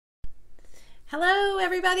Hello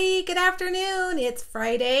everybody, good afternoon. It's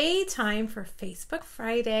Friday, time for Facebook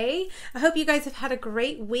Friday. I hope you guys have had a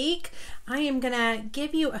great week. I am gonna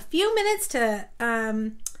give you a few minutes to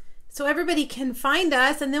so everybody can find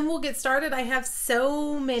us, and then we'll get started. I have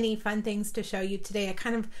so many fun things to show you today. I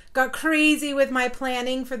kind of got crazy with my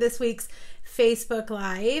planning for this week's Facebook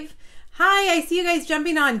Live. Hi, I see you guys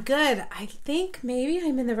jumping on. Good. I think maybe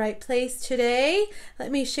I'm in the right place today.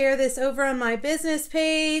 Let me share this over on my business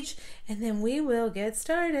page and then we will get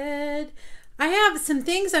started. I have some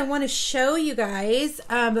things I want to show you guys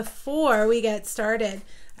before we get started.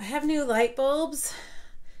 I have new light bulbs.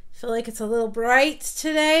 I feel like it's a little bright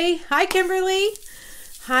today. Hi, Kimberly.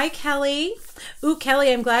 Hi, Kelly. Ooh,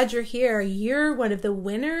 Kelly, I'm glad you're here. You're one of the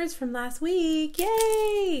winners from last week.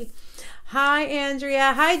 Yay! Hi,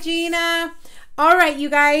 Andrea. Hi, Gina. All right, you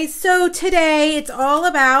guys. So today it's all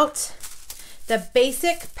about the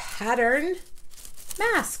basic pattern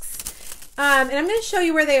masks. And I'm going to show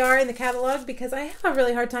you where they are in the catalog because I have a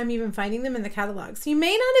really hard time even finding them in the catalog. So you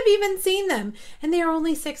may not have even seen them, and they are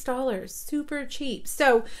only $6. Super cheap.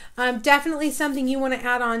 So definitely something you want to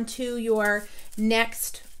add on to your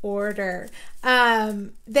next order.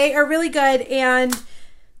 They are really good, and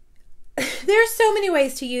there's so many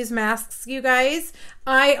ways to use masks, you guys.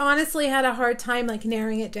 I honestly had a hard time like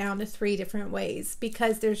narrowing it down to 3 different ways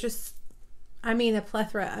because there's just, a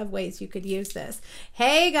plethora of ways you could use this.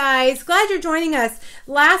 Hey guys, glad you're joining us.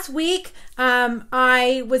 Last week,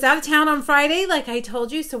 I was out of town on Friday, like I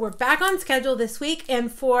told you, so we're back on schedule this week,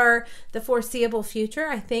 and for the foreseeable future,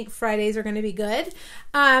 I think Fridays are going to be good.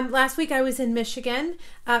 Last week I was in Michigan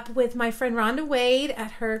up with my friend Rhonda Wade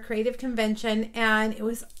at her creative convention, and it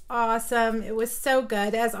was awesome. It was so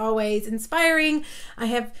good, as always, inspiring. I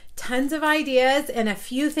have tons of ideas and a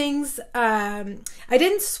few things. I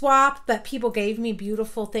didn't swap, but people gave me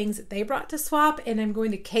beautiful things that they brought to swap, and I'm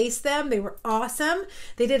going to case them. They were awesome.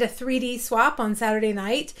 They did a 3D swap on Saturday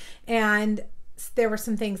night, and there were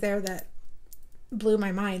some things there that blew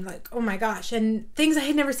my mind, like, oh my gosh, and things I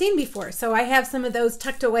had never seen before. So I have some of those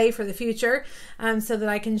tucked away for the future so that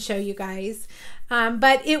I can show you guys.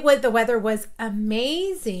 But the weather was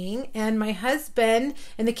amazing, and my husband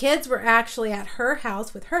and the kids were actually at her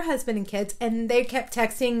house with her husband and kids, and they kept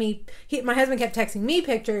texting me. My husband kept texting me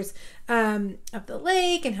pictures of the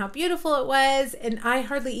lake and how beautiful it was, and I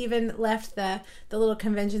hardly even left the little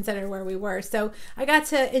convention center where we were. So I got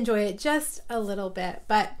to enjoy it just a little bit.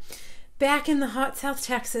 But back in the hot South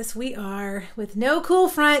Texas, we are with no cool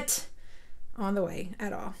front on the way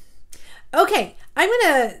at all. Okay, I'm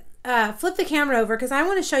going to flip the camera over because I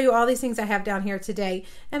want to show you all these things I have down here today.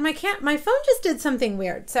 And my phone just did something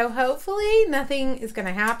weird. So hopefully nothing is going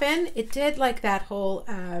to happen. It did like that whole,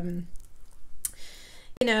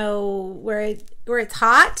 where it's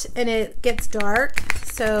hot and it gets dark.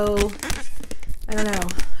 So I don't know.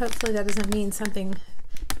 Hopefully that doesn't mean something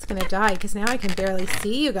is going to die because now I can barely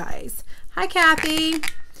see you guys. Hi, Kathy.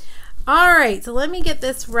 All right. So let me get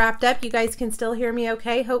this wrapped up. You guys can still hear me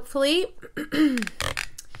okay, hopefully.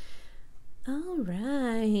 All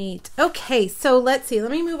right. Okay, so let's see.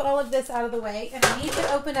 Let me move all of this out of the way. And I need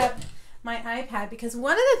to open up my iPad because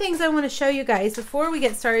one of the things I want to show you guys before we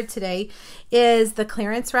get started today is the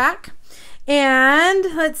clearance rack. And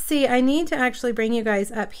let's see. I need to actually bring you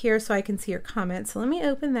guys up here so I can see your comments. So let me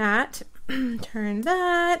open that. Turn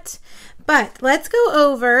that. But let's go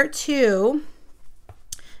over to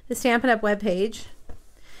the Stampin' Up! Webpage.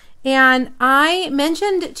 And I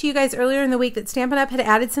mentioned to you guys earlier in the week that Stampin' Up! Had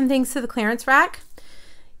added some things to the clearance rack.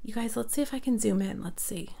 You guys, let's see if I can zoom in. Let's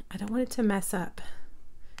see. I don't want it to mess up.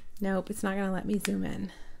 Nope, it's not going to let me zoom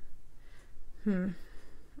in. All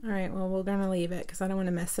right, well, we're going to leave it because I don't want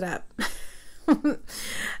to mess it up.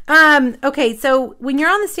 Okay, so when you're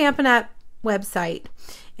on the Stampin' Up! Website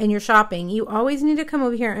and you're shopping, you always need to come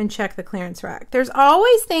over here and check the clearance rack. There's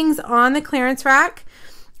always things on the clearance rack.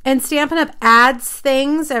 And Stampin' Up! Adds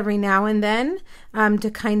things every now and then to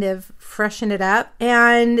kind of freshen it up.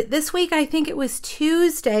 And this week, I think it was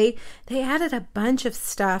Tuesday, they added a bunch of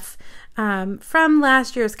stuff from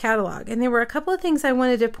last year's catalog. And there were a couple of things I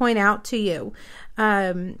wanted to point out to you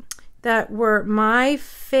that were my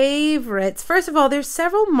favorites. First of all, there's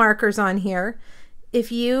several markers on here. If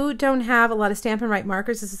you don't have a lot of Stampin' Write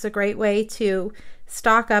markers, this is a great way to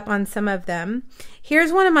stock up on some of them.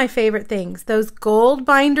 Here's one of my favorite things. Those gold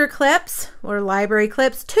binder clips or library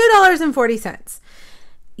clips, $2.40.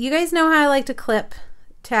 You guys know how I like to clip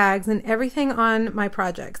tags and everything on my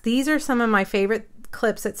projects. These are some of my favorite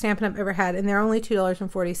clips that Stampin' Up! Ever had, and they're only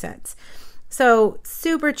 $2.40. So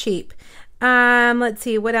super cheap. Let's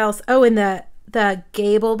see what else. Oh, and the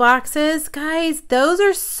Gable boxes, guys, those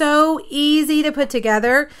are so easy to put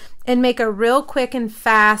together and make a real quick and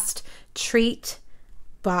fast treat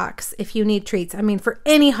box if you need treats. I mean, for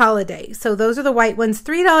any holiday. So those are the white ones,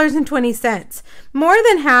 $3.20, more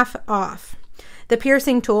than half off. The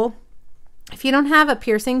piercing tool, if you don't have a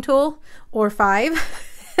piercing tool or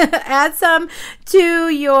 5, add some to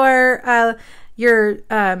your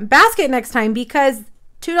basket next time, because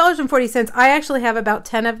 $2.40, I actually have about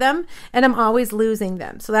 10 of them and I'm always losing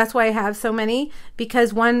them. So that's why I have so many,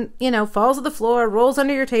 because one, you know, falls to the floor, rolls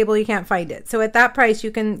under your table, you can't find it. So at that price,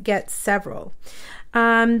 you can get several.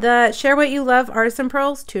 The Share What You Love Artisan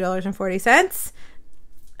Pearls, $2.40.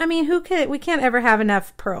 I mean, we can't ever have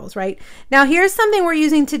enough pearls, right? Now, here's something we're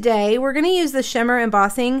using today. We're going to use the Shimmer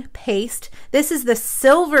Embossing Paste. This is the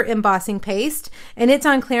Silver Embossing Paste, and it's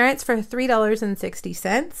on clearance for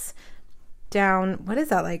 $3.60. Down, what is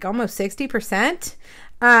that, like almost 60%?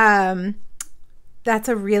 That's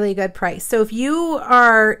a really good price. So if you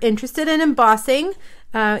are interested in embossing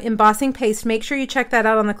paste, make sure you check that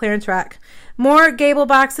out on the clearance rack. More Gable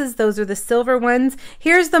boxes. Those are the silver ones.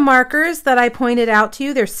 Here's the markers that I pointed out to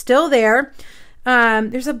you. They're still there.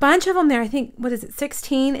 There's a bunch of them there. I think, what is it,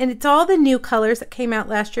 16? And it's all the new colors that came out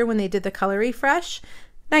last year when they did the color refresh.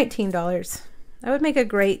 $19. That would make a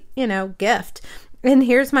great, you know, gift. And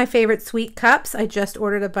here's my favorite sweet cups. I just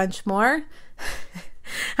ordered a bunch more.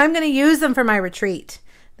 I'm going to use them for my retreat.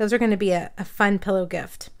 Those are going to be a fun pillow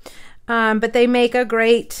gift. But they make a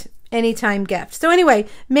great anytime gift. So anyway,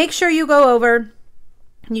 make sure you go over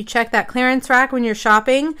and you check that clearance rack when you're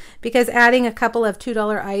shopping, because adding a couple of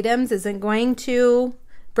 $2 items isn't going to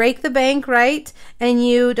break the bank, right? And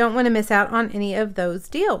you don't want to miss out on any of those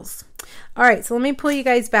deals. All right, so let me pull you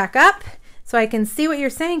guys back up so I can see what you're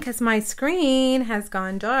saying, because my screen has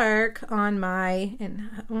gone dark on my,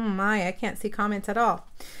 and oh my, I can't see comments at all.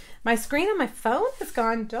 My screen on my phone has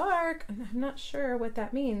gone dark. I'm not sure what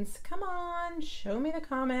that means. Come on, show me the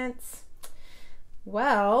comments.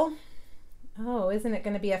 Well, oh, isn't it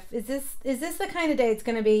going to be is this the kind of day it's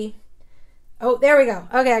going to be? Oh, there we go.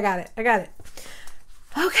 Okay, I got it. Okay.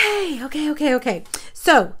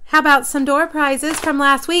 So, how about some door prizes from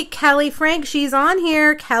last week? Kelly Frank, she's on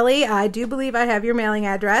here. Kelly, I do believe I have your mailing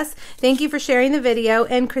address. Thank you for sharing the video.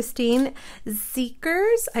 And Christine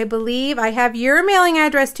Zeekers, I believe I have your mailing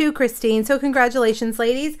address too, Christine. So congratulations,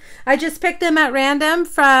 ladies. I just picked them at random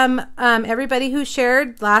from everybody who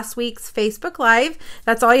shared last week's Facebook Live.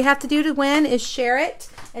 That's all you have to do to win is share it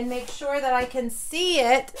and make sure that I can see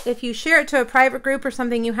it. If you share it to a private group or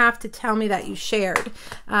something, you have to tell me that you shared.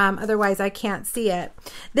 Otherwise, I can't see it.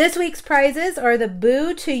 This week's prizes are the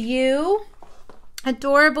Boo to You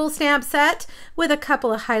adorable stamp set with a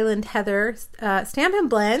couple of Highland Heather Stampin'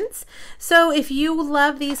 Blends. So if you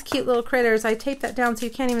love these cute little critters, I taped that down so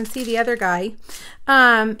you can't even see the other guy.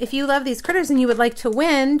 If you love these critters and you would like to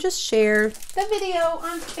win, just share the video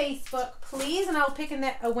on Facebook, please, and I'll pick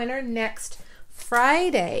a winner next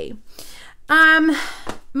Friday.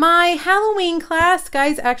 My Halloween class,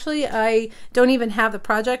 guys, actually I don't even have the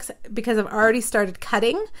projects because I've already started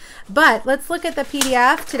cutting, but let's look at the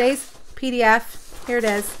PDF. Today's PDF, here it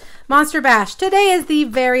is. Monster Bash. Today is the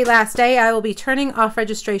very last day. I will be turning off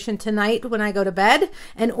registration tonight when I go to bed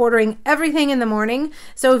and ordering everything in the morning.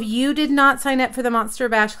 So if you did not sign up for the Monster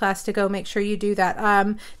Bash class to go, make sure you do that.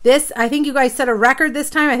 I think you guys set a record this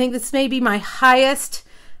time. I think this may be my highest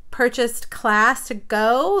purchased class to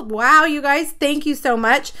go. Wow, you guys, thank you so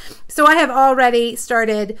much. So I have already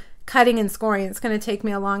started cutting and scoring. It's going to take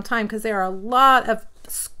me a long time because there are a lot of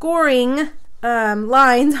scoring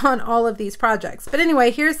lines on all of these projects. But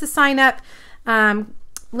anyway, here's the sign up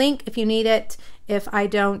link if you need it, if I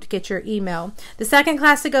don't get your email. The second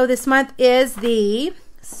class to go this month is the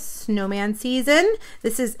Snowman Season.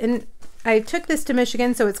 This is I took this to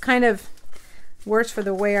Michigan, so it's kind of worse for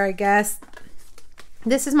the wear, I guess.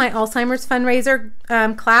 This is my Alzheimer's fundraiser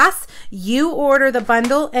class. You order the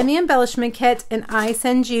bundle and the embellishment kit, and I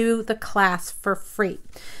send you the class for free.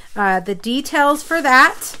 The details for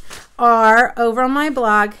that are over on my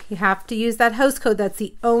blog. You have to use that host code. That's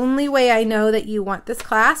the only way I know that you want this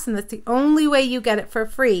class, and that's the only way you get it for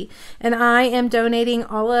free. And I am donating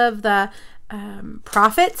all of the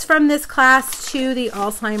profits from this class to the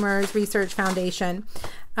Alzheimer's Research Foundation.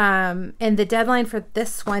 And the deadline for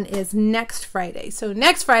this one is next Friday. So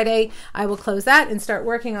next Friday, I will close that and start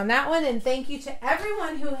working on that one. And thank you to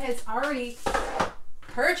everyone who has already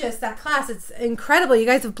purchased that class. It's incredible. You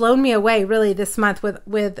guys have blown me away really this month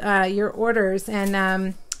with your orders. And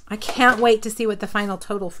I can't wait to see what the final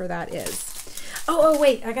total for that is. Oh,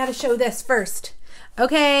 wait, I got to show this first.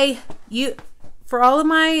 Okay, for all of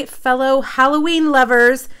my fellow Halloween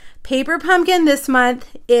lovers, Paper Pumpkin this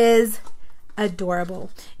month is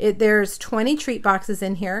adorable. There's 20 treat boxes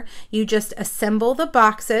in here. You just assemble the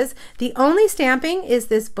boxes. The only stamping is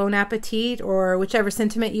this Bon Appetit or whichever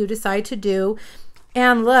sentiment you decide to do.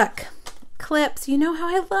 And look, clips. You know how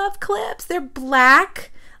I love clips. They're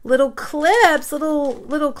black little clips,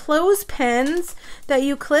 little clothespins that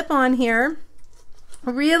you clip on here.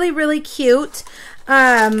 Really, really cute.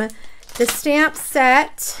 The stamp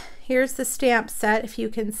set. Here's the stamp set if you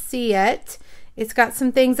can see it. It's got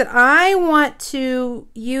some things that I want to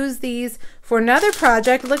use these for another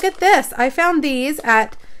project. Look at this. I found these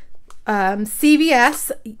at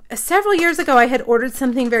CVS. Several years ago, I had ordered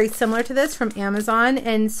something very similar to this from Amazon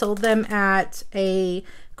and sold them at a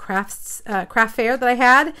craft fair that I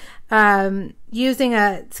had using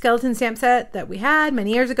a skeleton stamp set that we had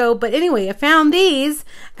many years ago. But anyway, I found these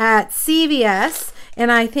at CVS. And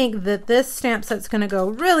I think that this stamp set's going to go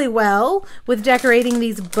really well with decorating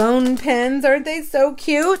these bone pins. Aren't they so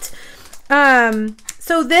cute?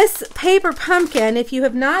 So this Paper Pumpkin, if you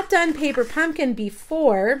have not done Paper Pumpkin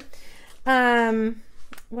before, wow,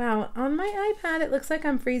 on my iPad it looks like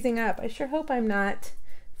I'm freezing up. I sure hope I'm not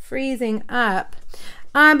freezing up.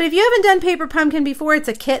 But if you haven't done Paper Pumpkin before, it's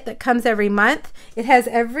a kit that comes every month. It has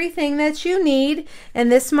everything that you need. And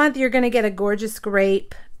this month you're going to get a gorgeous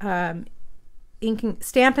grape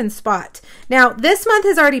Stampin' Spot. Now this month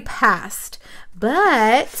has already passed,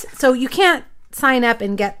 but so you can't sign up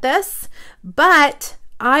and get this, but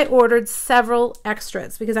I ordered several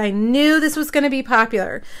extras because I knew this was going to be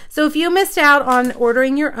popular. So if you missed out on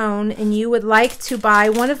ordering your own and you would like to buy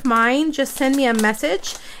one of mine, just send me a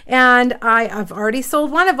message. And I've already sold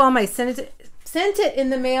one of them. I sent it in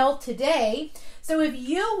the mail today. So if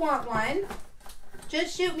you want one,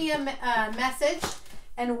 just shoot me a message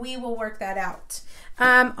and we will work that out.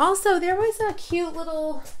 Also, there was a cute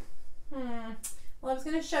little, well, I was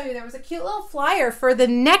going to show you, there was a cute little flyer for the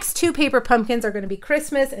next two Paper Pumpkins are going to be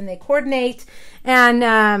Christmas and they coordinate.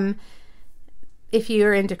 And if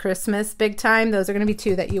you're into Christmas big time, those are going to be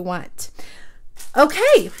two that you want.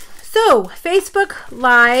 Okay. So, Facebook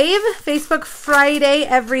Live, Facebook Friday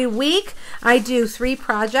every week. I do 3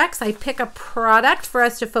 projects. I pick a product for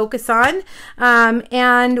us to focus on,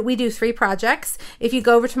 and we do 3 projects. If you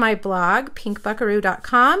go over to my blog,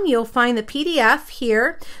 pinkbuckaroo.com, you'll find the PDF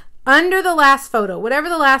here. Under the last photo, whatever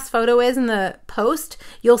the last photo is in the post,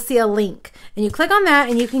 you'll see a link. And you click on that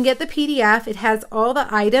and you can get the PDF. It has all the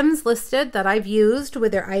items listed that I've used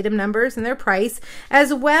with their item numbers and their price,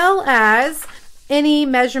 as well as any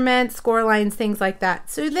measurements, score lines, things like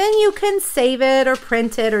that. So then you can save it or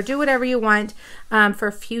print it or do whatever you want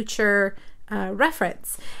for future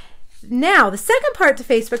reference. Now, the second part to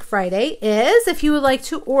Facebook Friday is if you would like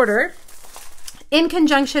to order in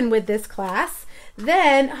conjunction with this class,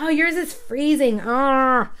 then, oh, yours is freezing.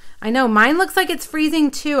 Oh, I know, mine looks like it's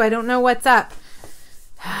freezing too. I don't know what's up.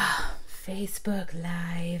 Facebook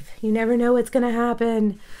Live. You never know what's going to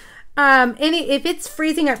happen. If it's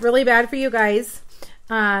freezing up really bad for you guys,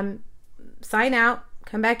 sign out,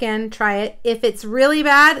 come back in, try it. If it's really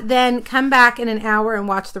bad, then come back in an hour and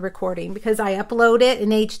watch the recording because I upload it in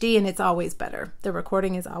HD and it's always better. The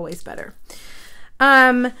recording is always better.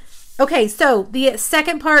 Okay, so the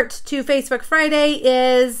second part to Facebook Friday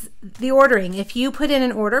is the ordering. If you put in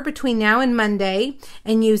an order between now and Monday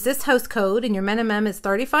and use this host code and your minimum is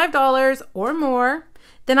 $35 or more,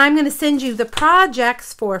 then I'm going to send you the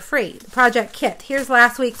projects for free. The project kit. Here's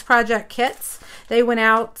last week's project kits. They went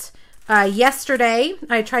out yesterday.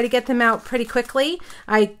 I try to get them out pretty quickly.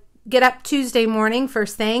 I get up Tuesday morning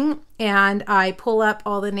first thing and I pull up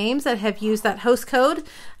all the names that have used that host code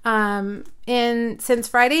since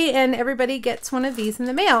Friday, and everybody gets one of these in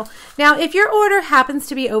the mail. Now, if your order happens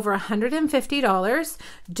to be over $150,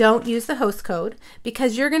 don't use the host code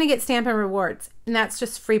because you're going to get Stampin' Rewards, and that's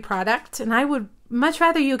just free product. And I would much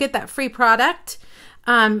rather you get that free product.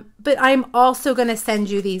 But I'm also going to send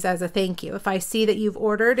you these as a thank you. If I see that you've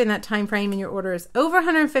ordered in that time frame and your order is over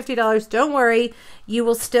 $150, don't worry, you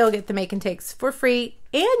will still get the Make and Takes for free,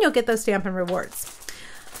 and you'll get those Stampin' Rewards.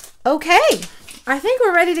 Okay, I think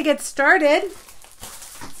we're ready to get started.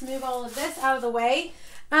 Let's move all of this out of the way.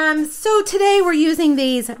 So today we're using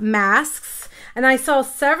these masks, and I saw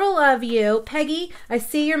several of you. Peggy, I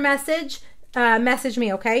see your message. Message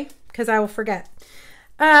me, okay? Because I will forget.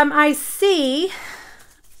 I see.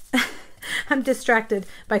 I'm distracted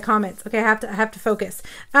by comments. Okay, I have to focus.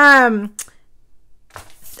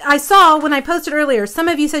 I saw when I posted earlier, some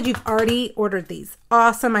of you said you've already ordered these.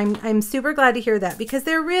 Awesome. I'm super glad to hear that because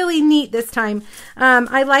they're really neat this time.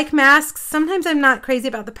 I like masks. Sometimes I'm not crazy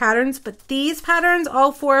about the patterns, but these patterns,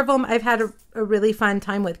 all 4 of them, I've had a really fun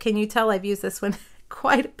time with. Can you tell I've used this one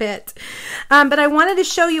quite a bit. But I wanted to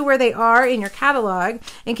show you where they are in your catalog.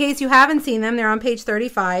 In case you haven't seen them, they're on page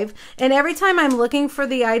 35. And every time I'm looking for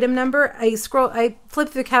the item number, I flip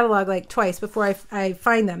through the catalog like twice before I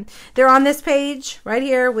find them. They're on this page right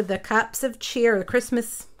here with the cups of cheer, the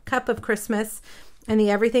Christmas cup of Christmas, and the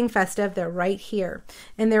everything festive. They're right here.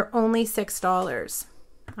 And they're only $6.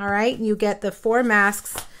 All right, you get the 4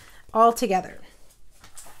 masks all together.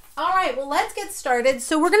 All right, well, let's get started.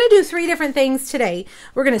 So we're going to do 3 different things today.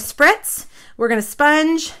 We're going to spritz, we're going to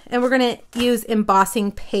sponge, and we're going to use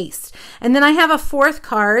embossing paste. And then I have a 4th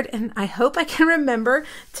card, and I hope I can remember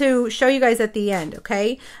to show you guys at the end,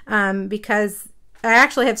 okay? Because I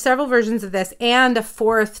actually have several versions of this and a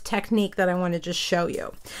 4th technique that I want to just show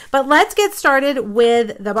you. But let's get started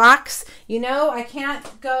with the box. You know, I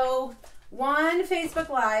can't go one Facebook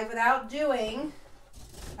Live without doing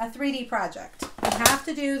a 3D project. I have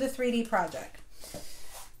to do the 3D project.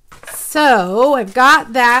 So I've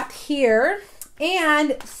got that here,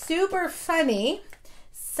 and super funny,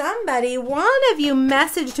 one of you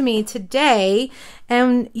messaged me today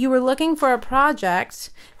and you were looking for a project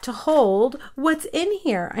to hold what's in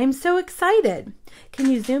here. I'm so excited. Can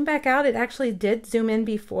you zoom back out? It actually did zoom in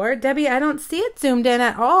before. Debbie, I don't see it zoomed in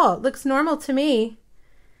at all. It looks normal to me.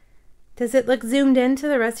 Does it look zoomed in to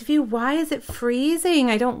the rest of you? Why is it freezing?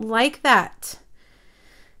 I don't like that.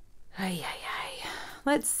 Ay, ay, ay.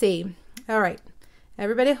 Let's see. All right.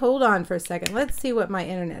 Everybody hold on for a second. Let's see what my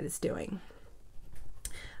internet is doing.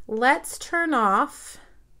 Let's turn off.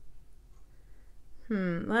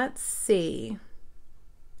 Let's see.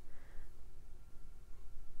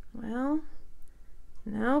 Well,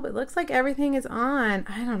 no, but it looks like everything is on.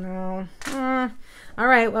 I don't know. All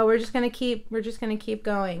right. Well, we're just gonna keep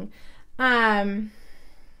going.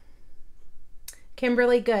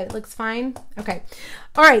 Kimberly, good. It looks fine. Okay.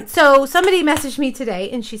 All right. So somebody messaged me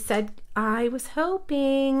today and she said, I was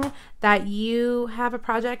hoping that you have a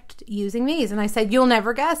project using these. And I said, you'll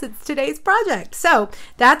never guess, it's today's project. So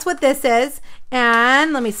that's what this is.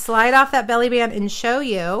 And let me slide off that belly band and show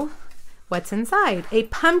you what's inside. A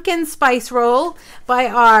pumpkin spice roll by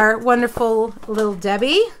our wonderful Little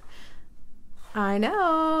Debbie. I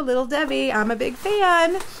know, Little Debbie, I'm a big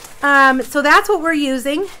fan. So that's what we're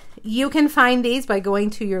using. You can find these by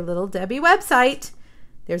going to your Little Debbie website.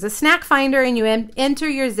 There's a snack finder and you enter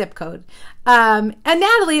your zip code. And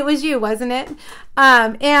Natalie, it was you, wasn't it?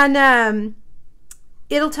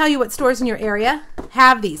 It'll tell you what stores in your area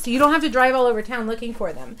have these. So you don't have to drive all over town looking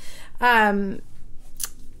for them. That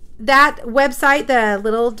website, the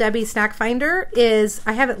Little Debbie Snack Finder,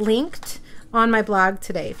 I have it linked on my blog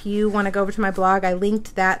today. If you want to go over to my blog, I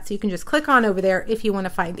linked that, so you can just click on over there if you want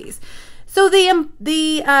to find these. So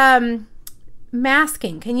the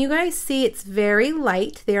masking, can you guys see it's very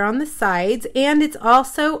light there on the sides, and it's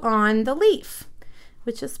also on the leaf,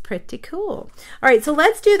 which is pretty cool. All right, so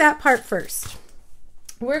let's do that part first.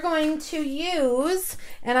 We're going to use,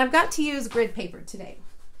 and I've got to use grid paper today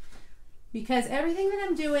because everything that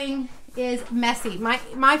I'm doing is messy.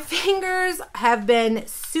 My fingers have been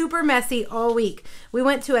super messy all week. We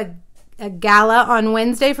went to a gala on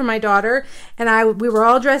Wednesday for my daughter, and we were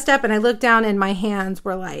all dressed up, and I looked down and my hands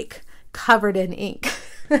were like covered in ink.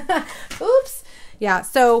 Oops. Yeah,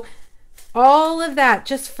 so all of that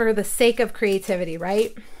just for the sake of creativity,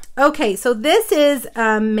 right? Okay, so this is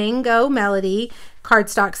Mango Melody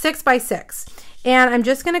cardstock 6x6, and I'm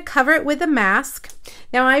just going to cover it with a mask.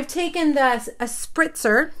 Now I've taken a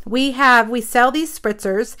spritzer. We sell these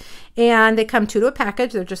spritzers, and they come 2 to a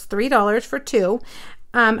package. They're just $3 for 2.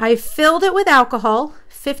 I filled it with alcohol,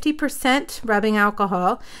 50% rubbing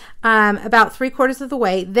alcohol, about 3/4 of the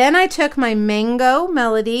way. Then I took my Mango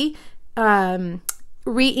Melody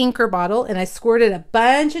re-inker bottle, and I squirted a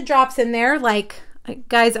bunch of drops in there. Like,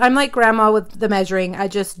 guys, I'm like grandma with the measuring. I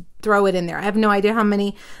just throw it in there. I have no idea how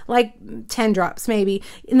many, like 10 drops maybe.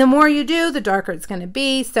 And the more you do, the darker it's going to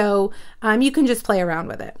be. So you can just play around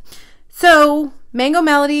with it. So Mango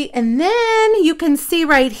Melody, and then you can see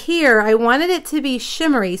right here, I wanted it to be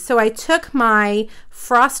shimmery. So I took my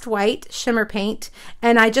Frost White shimmer paint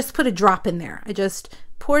and I just put a drop in there. I just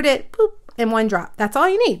poured it, boop, in 1 drop. That's all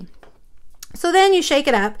you need. So then you shake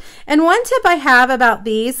it up. And one tip I have about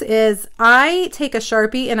these is I take a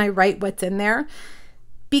Sharpie and I write what's in there,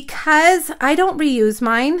 because I don't reuse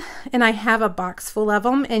mine and I have a box full of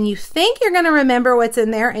them, and you think you're going to remember what's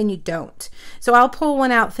in there and you don't. So I'll pull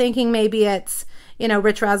one out thinking maybe it's, you know,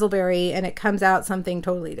 Rich Razzleberry, and it comes out something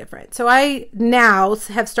totally different. So I now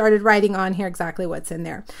have started writing on here exactly what's in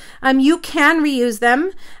there. You can reuse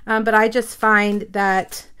them, but I just find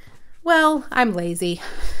that, well, I'm lazy.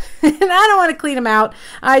 and I don't want to clean them out.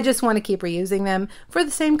 I just want to keep reusing them for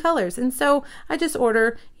the same colors. And so I just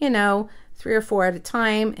order, 3 or 4 at a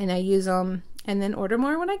time, and I use them and then order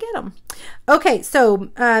more when I get them. Okay,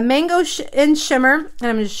 so mango and shimmer, and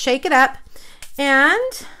I'm going to shake it up.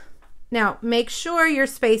 And now make sure your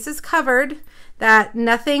space is covered, that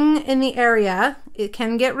nothing in the area, it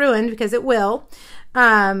can get ruined because it will.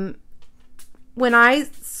 When I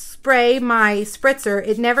spray my spritzer,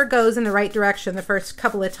 it never goes in the right direction the first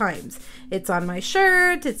couple of times. It's on my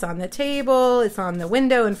shirt, it's on the table, it's on the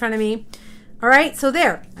window in front of me. All right, so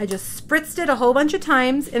there, I just spritzed it a whole bunch of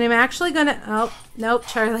times, and I'm actually gonna, oh, nope,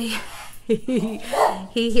 Charlie, he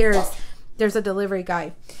hears there's a delivery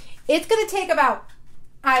guy. It's gonna take about,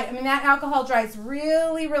 I mean, that alcohol dries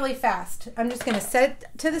really, really fast. I'm just gonna set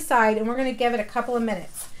it to the side, and we're gonna give it a couple of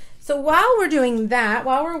minutes. So while we're doing that,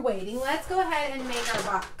 while we're waiting, let's go ahead and make our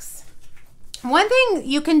box. One thing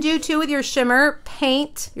you can do too with your shimmer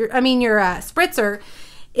paint, your spritzer,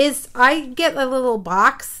 is I get a little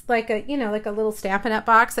box, like a little Stampin' Up!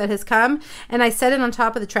 Box that has come, and I set it on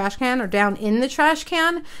top of the trash can or down in the trash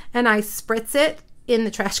can, and I spritz it in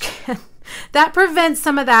the trash can. That prevents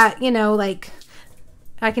some of that, like,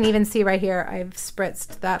 I can even see right here, I've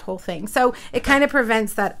spritzed that whole thing. So it kind of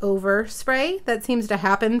prevents that overspray that seems to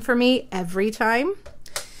happen for me every time.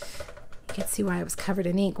 You can see why I was covered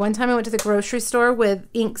in ink. One time I went to the grocery store with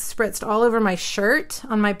ink spritzed all over my shirt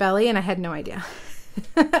on my belly, and I had no idea.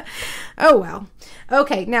 Oh well.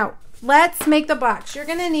 Okay, now let's make the box. You're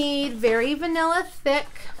gonna need Very Vanilla Thick.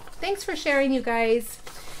 Thanks for sharing, you guys.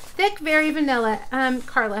 Thick Very Vanilla.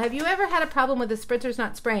 Carla, have you ever had a problem with the spritzers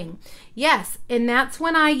not spraying? Yes, and that's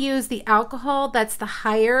when I use the alcohol that's the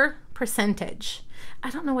higher percentage.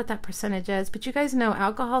 I don't know what that percentage is, but you guys know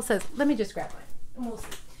alcohol says, let me just grab one and we'll see.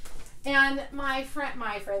 And my friend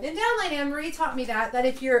in Downline, Anne-Marie taught me that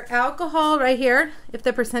if your alcohol right here, if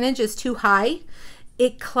the percentage is too high,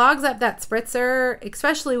 it clogs up that spritzer,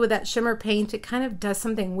 especially with that shimmer paint. It kind of does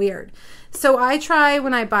something weird. So I try,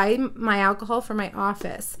 when I buy my alcohol for my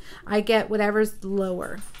office, I get whatever's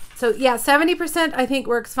lower. So yeah, 70% I think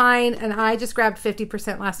works fine, and I just grabbed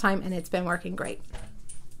 50% last time, and it's been working great.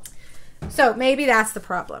 So maybe that's the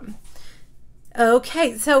problem.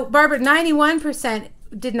 Okay, so Barbara, 91%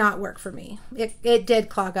 did not work for me. It did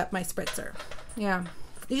clog up my spritzer. Yeah,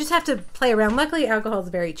 you just have to play around. Luckily, alcohol is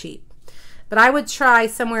very cheap. But I would try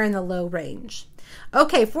somewhere in the low range.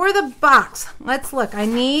 Okay, for the box, let's look. I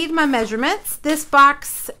need my measurements. This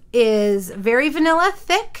box is Very Vanilla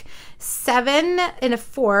Thick, 7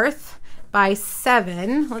 1/4 by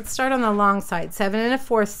 7. Let's start on the long side, 7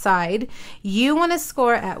 1/4 side. You want to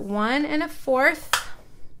score at 1 1/4.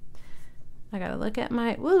 I gotta look at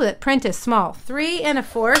my, ooh, that print is small. 3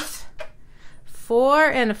 1/4,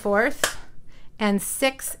 4 1/4, and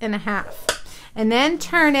 6 1/2. And then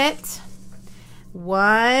turn it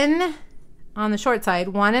 1 on the short side,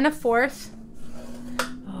 1 1/4.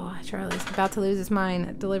 Oh, Charlie's about to lose his mind.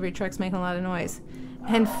 That delivery truck's making a lot of noise.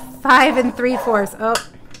 And 5 3/4. Oh,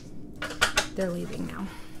 they're leaving now.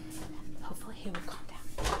 Hopefully he will calm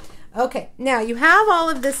down. Okay, now you have all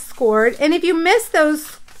of this scored, and if you miss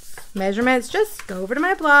those measurements, just go over to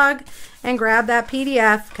my blog and grab that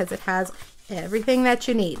PDF because it has everything that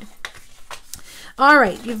you need. All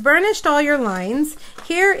right, you've burnished all your lines.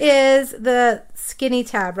 Here is the skinny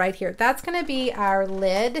tab right here. That's going to be our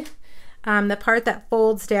lid, the part that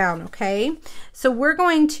folds down, okay? So we're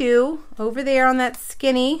going to, over there on that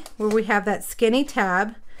skinny, where we have that skinny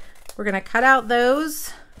tab, we're going to cut out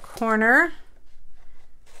those corner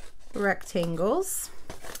rectangles.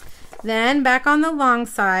 Then back on the long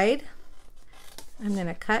side, I'm going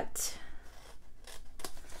to cut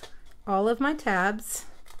all of my tabs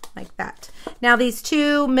like that. Now these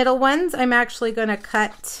two middle ones, I'm actually going to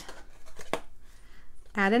cut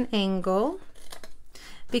at an angle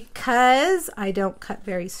because I don't cut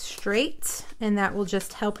very straight, and that will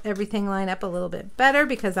just help everything line up a little bit better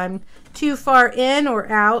because I'm too far in or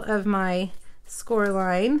out of my score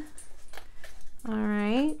line. All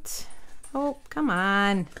right. Oh, come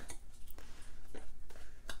on.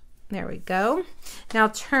 There we go. Now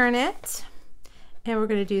turn it, and we're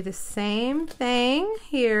going to do the same thing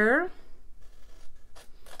here.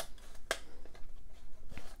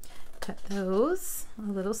 Cut those, a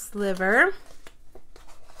little sliver.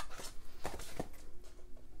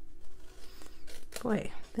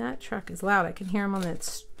 Boy, that truck is loud. I can hear him on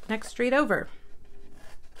the next street over.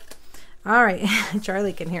 All right,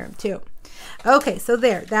 Charlie can hear him too. Okay, so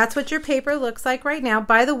there, that's what your paper looks like right now.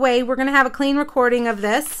 By the way, we're gonna have a clean recording of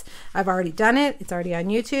this. I've already done it, it's already on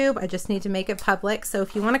YouTube. I just need to make it public. So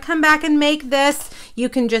if you wanna come back and make this, you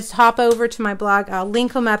can just hop over to my blog. I'll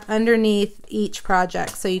link them up underneath each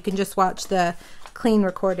project so you can just watch the clean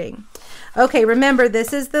recording. Okay, remember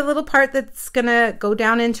this is the little part that's gonna go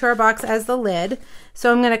down into our box as the lid.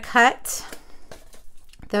 So I'm gonna cut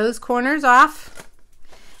those corners off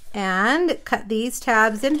and cut these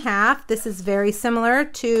tabs in half. This is very similar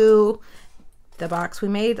to the box we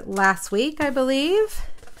made last week, I believe.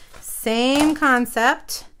 Same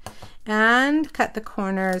concept. And cut the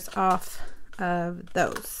corners off of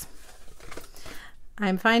those.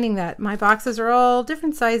 I'm finding that my boxes are all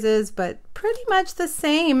different sizes, but pretty much the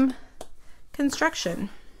same construction.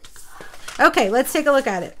 Okay, let's take a look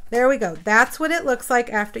at it. There we go. That's what it looks like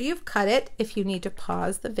after you've cut it. If you need to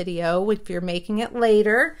pause the video, if you're making it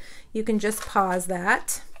later, you can just pause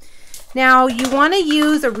that. Now you want to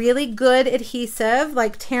use a really good adhesive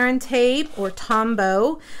like Tear and Tape or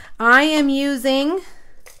Tombow. I am using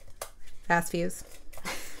Fast Fuse.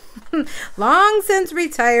 Long since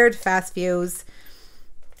retired Fast Fuse.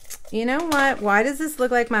 You know what? Why does this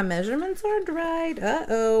look like my measurements are dried?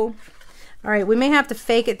 Uh-oh. All right, we may have to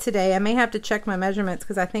fake it today. I may have to check my measurements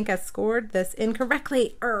because I think I scored this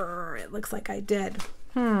incorrectly. It looks like I did.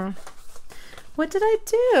 What did I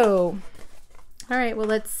do? All right, well,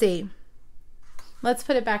 let's see. Let's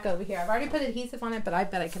put it back over here. I've already put adhesive on it, but I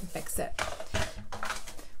bet I can fix it.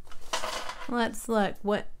 Let's look.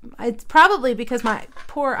 It's probably because my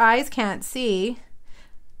poor eyes can't see.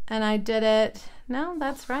 And I did it. No,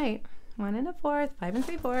 that's right. 1 1/4, 5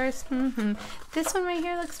 3/4. This one right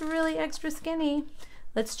here looks really extra skinny.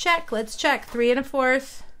 Let's check. Let's check. 3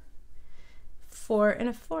 1/4, 4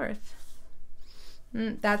 1/4.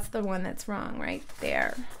 That's the one that's wrong right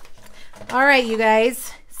there. All right, you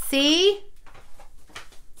guys. See?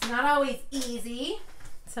 It's not always easy.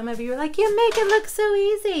 Some of you are like, you make it look so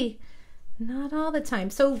easy. Not all the time.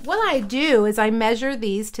 So what I do is I measure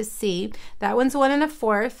these to see. That one's 1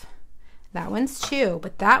 1/4. That one's 2,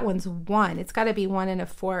 but that one's 1. It's got to be 1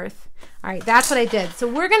 1/4. All right, that's what I did. So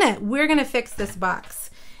we're gonna fix this box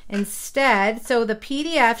instead. So the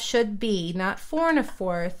PDF should be not 4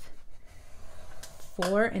 1/4,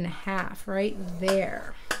 4 1/2, right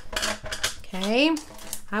there. Okay,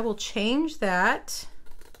 I will change that.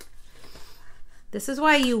 This is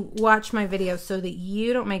why you watch my videos so that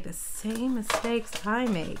you don't make the same mistakes I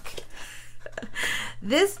make.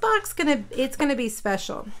 This box it's gonna be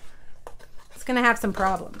special. It's gonna have some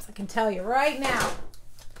problems, I can tell you right now.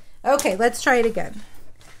 Okay, let's try it again.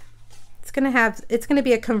 It's gonna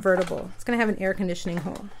be a convertible. It's gonna have an air conditioning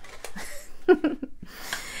hole.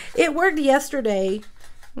 It worked yesterday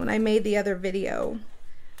when I made the other video.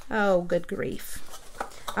 Oh, good grief.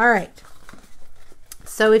 All right.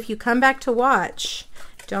 So if you come back to watch,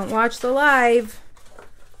 don't watch the live,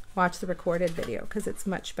 watch the recorded video because it's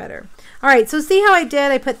much better. All right, so see how I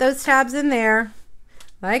did? I put those tabs in there.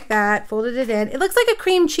 Like that, folded it in. It looks like a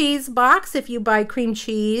cream cheese box if you buy cream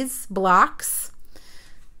cheese blocks.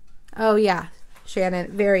 Oh yeah,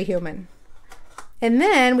 Shannon, very human. And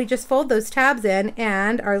then we just fold those tabs in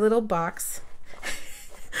and our little box.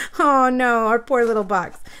 Oh no, our poor little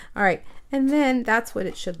box. All right, and then that's what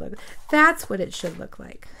it should look. That's what it should look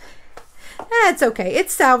like. It's okay,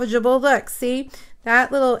 it's salvageable. Look, see?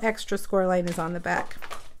 That little extra score line is on the back.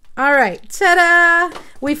 All right, ta-da!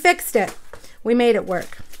 We fixed it. We made it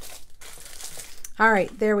work. All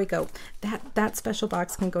right, there we go. That special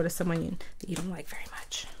box can go to someone that you don't like very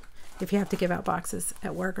much. If you have to give out boxes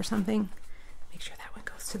at work or something, make sure that one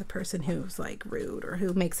goes to the person who's like rude or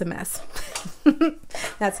who makes a mess.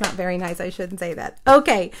 That's not very nice. I shouldn't say that.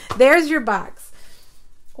 Okay, there's your box.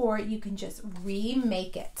 Or you can just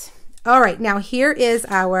remake it. All right, now here is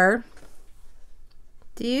our...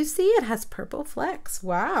 Do you see it has purple flecks?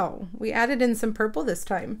 Wow, we added in some purple this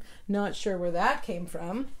time. Not sure where that came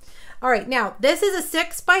from. All right, now this is a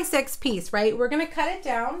 6 by 6 piece, right? We're gonna cut it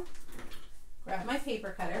down. Grab my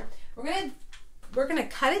paper cutter. We're gonna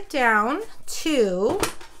cut it down to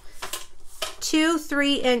 2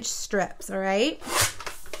 3-inch strips, all right?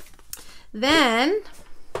 Then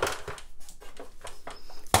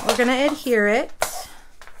we're gonna adhere it.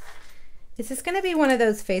 Is this going to be one of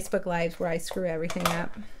those Facebook Lives where I screw everything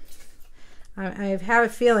up? I have a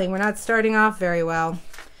feeling we're not starting off very well.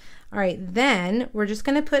 All right, then we're just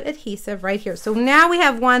going to put adhesive right here. So now we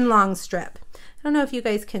have one long strip. I don't know if you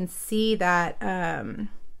guys can see that,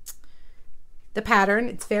 the pattern.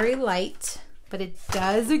 It's very light, but it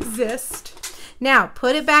does exist. Now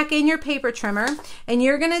put it back in your paper trimmer and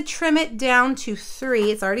you're going to trim it down to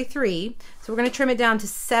 3. It's already 3. So we're going to trim it down to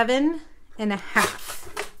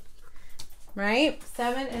 7.5. Right?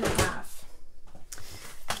 7.5.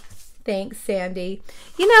 Thanks, Sandy.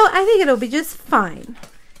 You know, I think it'll be just fine.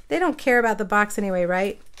 They don't care about the box anyway,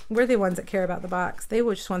 right? We're the ones that care about the box. They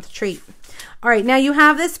will just want the treat. All right, now you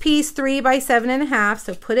have this piece 3 by 7.5.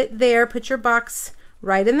 So put it there. Put your box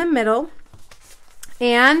right in the middle.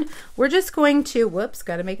 And we're just going to, whoops,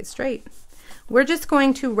 got to make it straight. We're just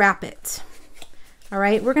going to wrap it. All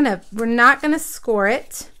right, we're not going to score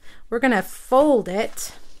it. We're going to fold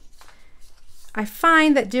it. I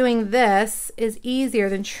find that doing this is easier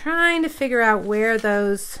than trying to figure out where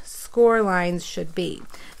those score lines should be.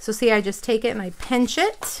 So see, I just take it and I pinch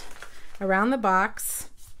it around the box,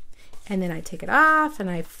 and then I take it off and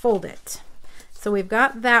I fold it. So we've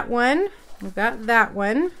got that one, we've got that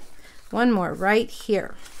one, one more right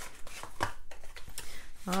here.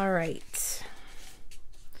 All right,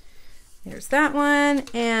 there's that one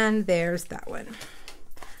and there's that one.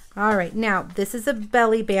 All right, now this is a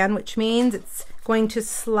belly band, which means it's going to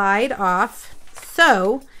slide off.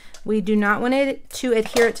 So we do not want it to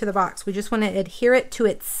adhere it to the box. We just want to adhere it to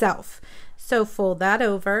itself. So fold that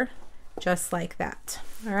over just like that.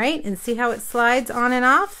 All right, and see how it slides on and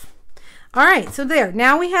off? All right, so there,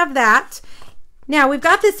 now we have that. Now we've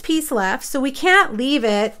got this piece left, so we can't leave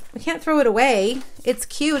it. We can't throw it away. It's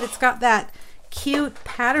cute. It's got that cute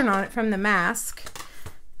pattern on it from the mask.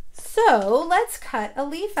 So let's cut a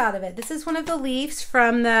leaf out of it. This is one of the leaves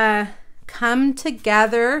from the Come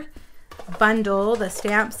Together bundle, the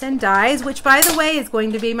Stamps and Dies, which by the way is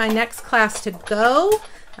going to be my next class to go.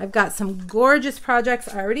 I've got some gorgeous projects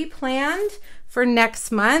already planned for next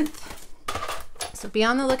month, so be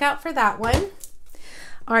on the lookout for that one.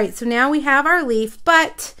 All right, so now we have our leaf,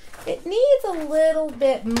 but it needs a little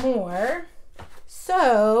bit more,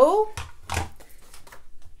 so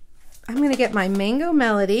I'm going to get my Mango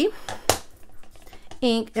Melody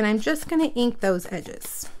ink and I'm just going to ink those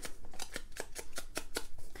edges.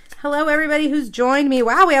 Hello everybody who's joined me.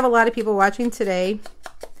 Wow, we have a lot of people watching today.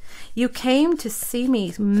 You came to see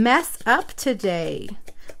me mess up today.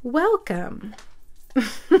 Welcome.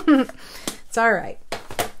 It's all right.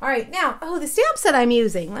 All right, now, oh, the stamps that I'm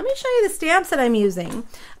using. Let me show you the stamps that I'm using.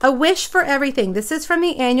 A Wish for Everything. This is from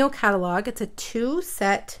the annual catalog. It's a two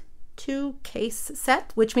case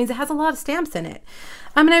set, which means it has a lot of stamps in it.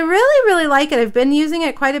 And I really like it. I've been using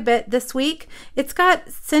it quite a bit this week. It's got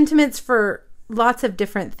sentiments for lots of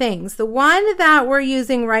different things. The one that we're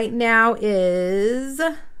using right now is,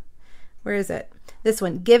 where is it? This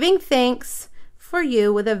one, Giving Thanks for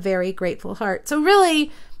You with a Very Grateful Heart. So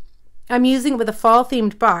really, I'm using it with a fall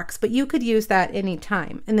themed box, but you could use that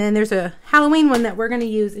anytime. And then there's a Halloween one that we're going to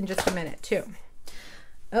use in just a minute too.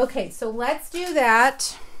 Okay, so let's do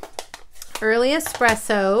that. Early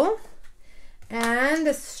Espresso and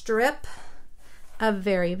a strip of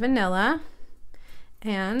Very Vanilla.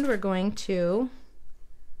 And we're going to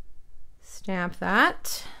stamp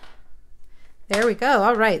that. There we go.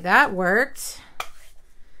 All right, that worked.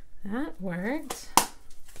 That worked.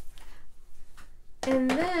 And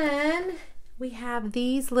then we have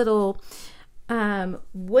these little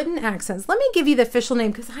wooden accents. Let me give you the official name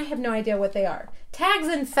because I have no idea what they are. Tags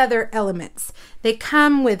and Feather Elements. They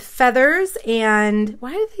come with feathers and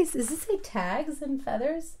why do they, does this say tags and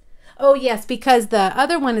feathers? Oh yes, because the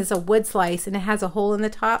other one is a wood slice and it has a hole in the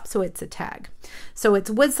top, so it's a tag. So it's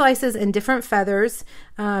wood slices and different feathers,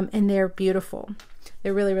 and they're beautiful.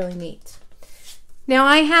 They're really neat. Now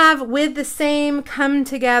I have, with the same Come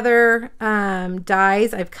Together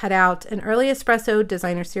dies, I've cut out an Early Espresso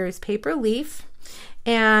Designer Series paper leaf.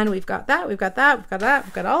 And we've got that, we've got that, we've got that,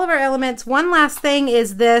 we've got all of our elements. One last thing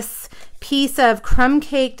is this piece of Crumb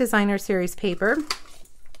Cake Designer Series paper.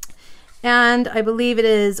 And I believe it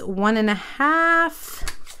is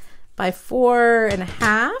 1.5 by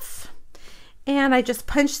 4.5. And I just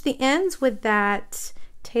punched the ends with that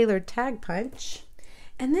tailored tag punch.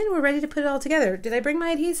 And then we're ready to put it all together. Did I bring my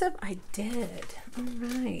adhesive? I did. All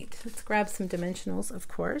right, let's grab some dimensionals, of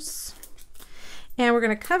course. And we're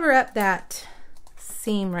gonna cover up that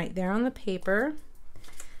seam right there on the paper,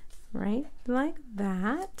 right like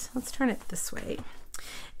that. Let's turn it this way.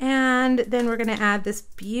 And then we're going to add this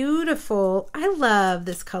beautiful, I love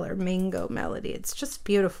this color, Mango Melody. It's just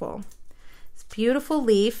beautiful. It's a beautiful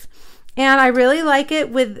leaf. And I really like it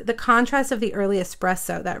with the contrast of the Early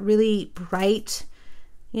Espresso, that really bright,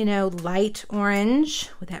 you know, light orange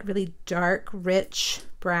with that really dark, rich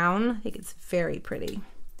brown. I think it's very pretty.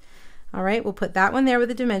 All right, we'll put that one there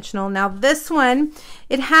with a dimensional. Now this one,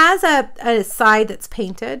 it has a side that's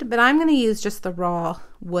painted, but I'm going to use just the raw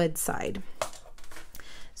wood side.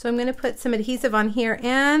 So I'm going to put some adhesive on here,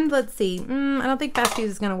 and let's see, I don't think Fast Fuse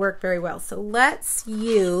is going to work very well. So let's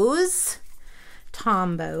use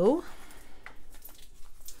Tombow.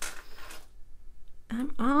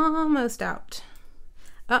 I'm almost out.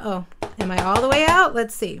 Uh-oh, am I all the way out?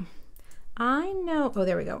 Let's see. I know, oh,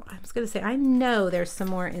 there we go. I was going to say, I know there's some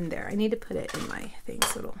more in there. I need to put it in my thing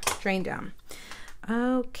so it'll drain down.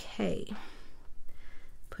 Okay.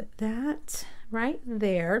 Put that right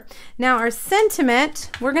there. Now our sentiment,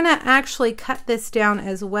 we're going to actually cut this down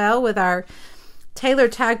as well with our Taylor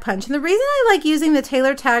Tag Punch. And the reason I like using the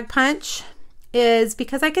Taylor Tag Punch is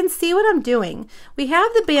because I can see what I'm doing. We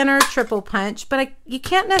have the banner triple punch, but you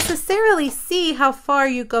can't necessarily see how far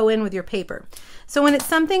you go in with your paper. So when it's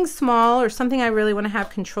something small or something I really want to have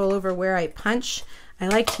control over where I punch, I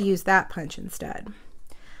like to use that punch instead.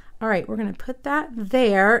 All right, we're going to put that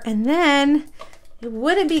there, and then it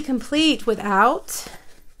wouldn't be complete without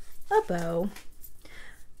a bow.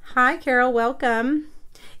 Hi, Carol, welcome.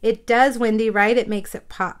 It does, Wendy, right? It makes it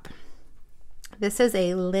pop. This is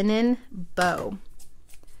a linen bow.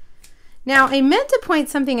 Now, I meant to point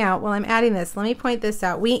something out while I'm adding this. Let me point this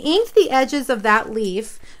out. We inked the edges of that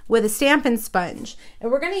leaf with a Stampin' Sponge.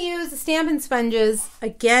 And we're going to use the Stampin' Sponges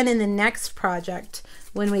again in the next project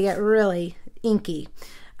when we get really inky.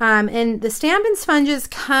 And the Stampin' Sponges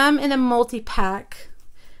come in a multi-pack.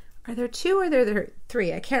 Are there 2 or are there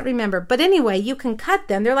 3? I can't remember. But anyway, you can cut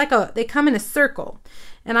them. They're like they come in a circle.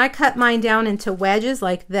 And I cut mine down into wedges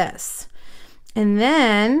like this. And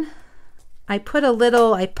then I put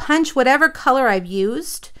I punch whatever color I've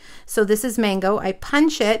used. So this is mango. I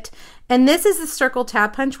punch it. And this is the circle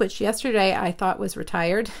tab punch, which yesterday I thought was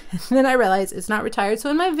retired. And then I realized it's not retired. So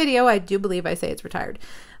in my video, I do believe I say it's retired.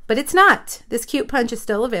 But it's not. This cute punch is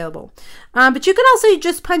still available. But you can also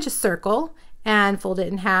just punch a circle and fold it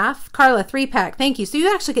in half. Carla, 3-pack. Thank you. So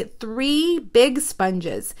you actually get 3 big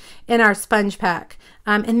sponges in our sponge pack.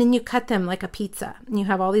 And then you cut them like a pizza. And you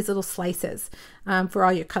have all these little slices for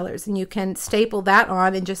all your colors. And you can staple that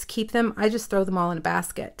on and just keep them. I just throw them all in a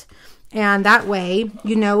basket. And that way,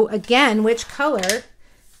 you know, again, which color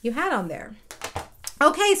you had on there.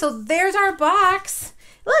 Okay, so there's our box.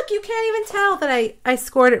 Look, you can't even tell that I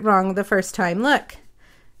scored it wrong the first time. Look,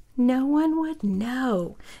 no one would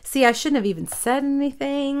know. See, I shouldn't have even said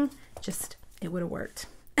anything. Just, it would have worked.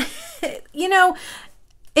 You know,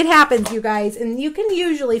 it happens, you guys, and you can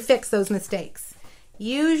usually fix those mistakes.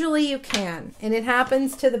 Usually you can, and it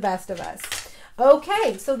happens to the best of us.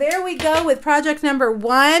 Okay, so there we go with project number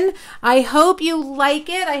 1. I hope you like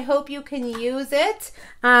it. I hope you can use it.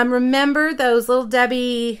 Remember those Little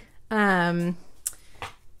Debbie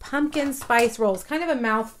pumpkin spice rolls, kind of a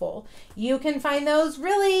mouthful. You can find those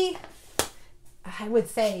really, I would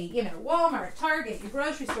say, you know, Walmart, Target, your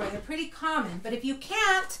grocery store. They're pretty common, but if you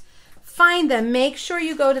can't find them, make sure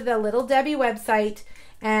you go to the Little Debbie website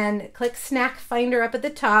and click Snack Finder up at the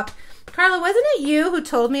top. Carla, wasn't it you who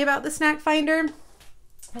told me about the Snack Finder?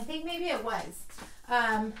 I think maybe it was.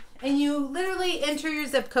 And you literally enter your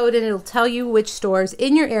zip code and it'll tell you which stores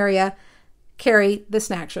in your area carry the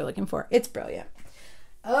snacks you're looking for. It's brilliant.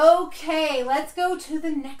 Okay, let's go to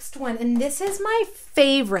the next one. And this is my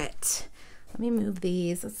favorite. Let me move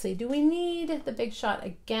these. Let's see. Do we need the Big Shot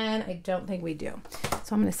again? I don't think we do.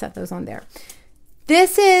 So I'm going to set those on there.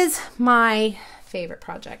 This is my favorite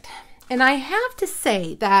project. And I have to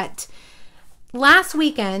say that last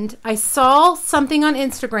weekend I saw something on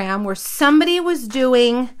Instagram where somebody was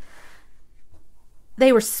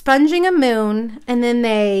they were sponging a moon and then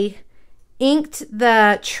they inked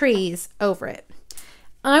the trees over it.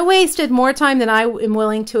 I wasted more time than I am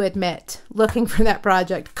willing to admit looking for that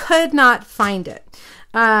project. Could not find it.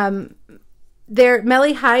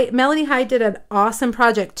 Melody Hyde did an awesome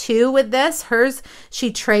project too with this. Hers,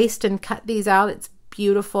 she traced and cut these out. It's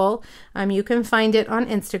beautiful. You can find it on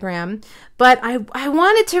Instagram. But I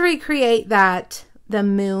wanted to recreate the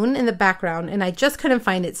moon in the background, and I just couldn't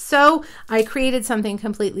find it. So I created something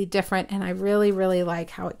completely different, and I really, really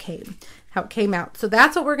like how it came out. So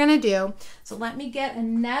that's what we're going to do. So let me get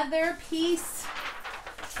another piece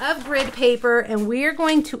of grid paper, and we're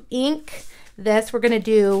going to ink this. We're going to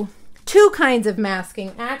do 2 kinds of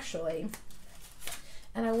masking, actually.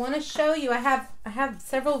 And I want to show you, I have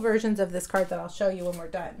several versions of this card that I'll show you when we're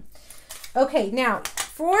done. Okay, now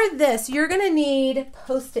for this, you're going to need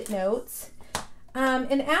Post-it notes.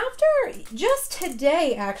 And after just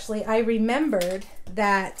today, actually, I remembered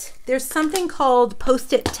that there's something called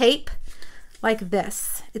Post-it tape like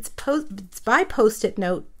this. It's by Post-it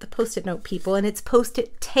Note, the Post-it Note people, and it's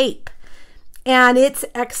Post-it tape. And it's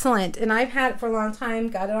excellent. And I've had it for a long time,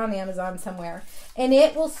 got it on Amazon somewhere. And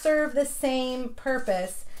it will serve the same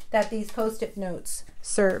purpose. that these Post-it notes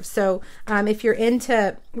serve. So if you're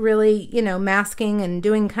into really, you know, masking and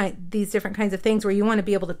doing these different kinds of things where you want to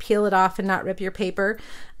be able to peel it off and not rip your paper,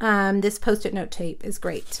 this Post-it note tape is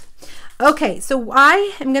great. Okay, so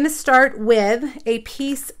I am going to start with a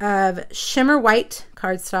piece of shimmer white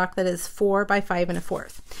cardstock that is 4 by 5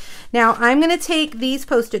 1/4. Now I'm going to take these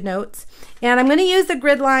Post-it notes and I'm going to use the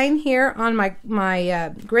grid line here on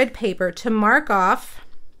my grid paper to mark off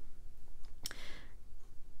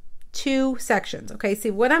 2 sections. Okay,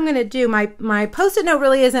 see what I'm going to do, my Post-it note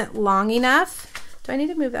really isn't long enough. Do I need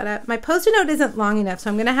to move that up? My Post-it note isn't long enough, so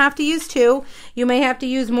I'm going to have to use 2. You may have to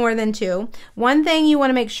use more than 2. One thing you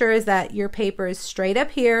want to make sure is that your paper is straight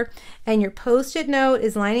up here and your Post-it note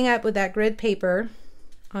is lining up with that grid paper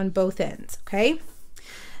on both ends, okay?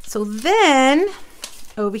 So then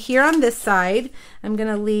over here on this side, I'm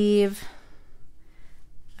going to leave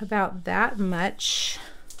about that much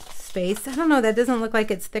space. I don't know, that doesn't look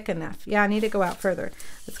like it's thick enough. Yeah, I need to go out further.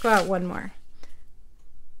 Let's go out one more.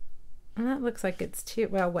 And that looks like it's too,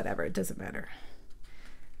 well, whatever, it doesn't matter.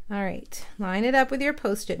 All right, line it up with your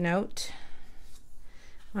Post-it note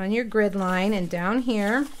on your grid line and down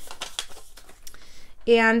here.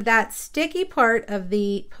 And that sticky part of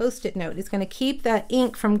the Post-it note is going to keep the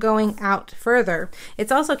ink from going out further.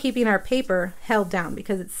 It's also keeping our paper held down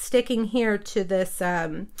because it's sticking here to this,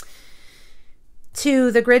 to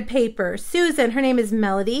the grid paper. Susan, her name is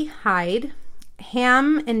Melody Hyde.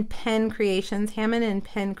 Hammond and Pen Creations,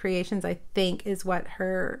 I think is what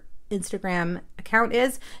her Instagram account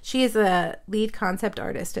is. She is a lead concept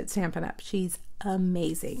artist at Stampin' Up. She's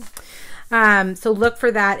amazing. So look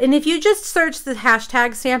for that. And if you just search the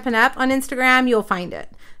hashtag Stampin' Up on Instagram, you'll find it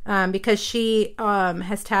because she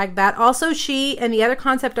has tagged that. Also, she and the other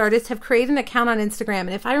concept artists have created an account on Instagram.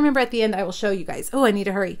 And if I remember at the end, I will show you guys. Oh, I need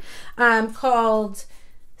to hurry. Called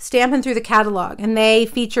Stampin' Through the Catalog, and they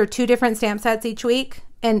feature 2 different stamp sets each week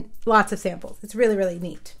and lots of samples. It's really, really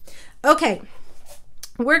neat. Okay,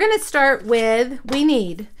 we're going to start with,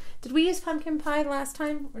 did we use pumpkin pie last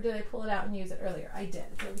time, or did I pull it out and use it earlier? I did.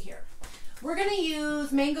 It's over here. We're going to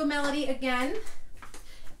use Mango Melody again,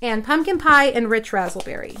 and pumpkin pie and rich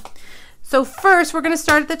raspberry. So first, we're going to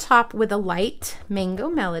start at the top with a light Mango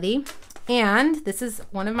Melody, and this is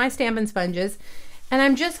one of my Stampin' sponges, and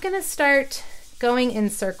I'm just going to start going in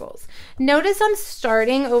circles. Notice I'm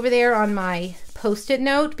starting over there on my Post-it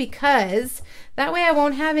note because that way I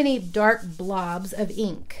won't have any dark blobs of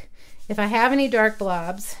ink. If I have any dark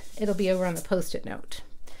blobs, it'll be over on the Post-it note.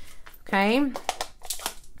 Okay,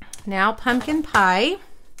 now pumpkin pie,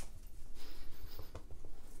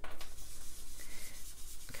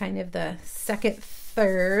 kind of the second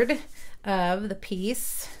third of the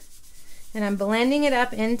piece, and I'm blending it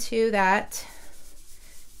up into that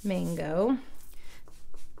mango.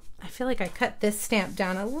 I feel like I cut this stamp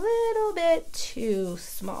down a little bit too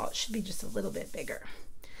small. It should be just a little bit bigger.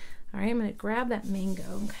 All right, I'm going to grab that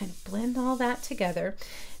mango and kind of blend all that together.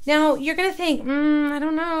 Now, you're going to think, I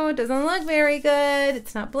don't know, it doesn't look very good.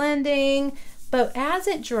 It's not blending. But as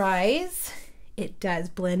it dries, it does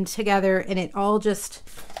blend together and it all just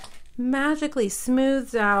magically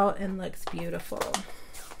smooths out and looks beautiful.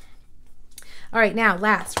 All right, now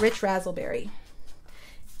last, rich raspberry.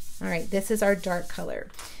 All right, this is our dark color.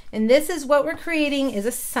 And this is what we're creating is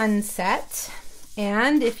a sunset.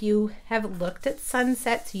 And if you have looked at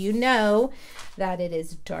sunsets, you know that it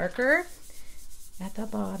is darker at the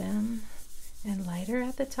bottom and lighter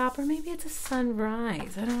at the top, or maybe it's a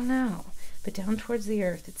sunrise, I don't know. But down towards the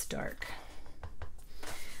earth, it's dark.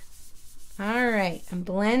 All right, I'm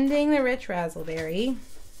blending the rich raspberry.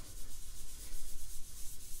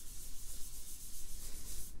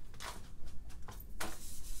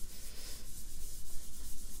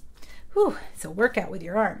 Whew, it's a workout with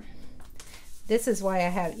your arm. This is why I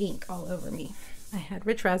have ink all over me. I had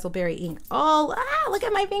rich raspberry ink all, look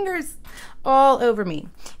at my fingers, all over me.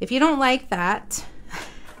 If you don't like that,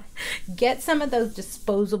 get some of those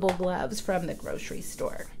disposable gloves from the grocery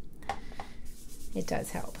store. It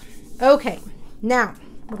does help. Okay, now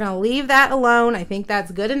we're gonna leave that alone. I think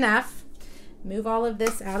that's good enough. Move all of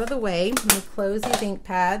this out of the way. Let me close these ink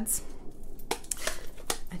pads.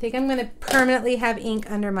 I think I'm gonna permanently have ink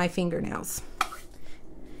under my fingernails.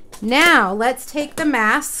 Now let's take the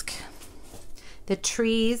mask, the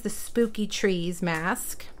trees, the spooky trees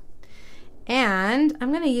mask, and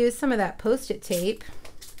I'm gonna use some of that Post-it tape.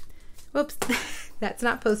 Whoops, that's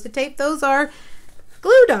not Post-it tape, those are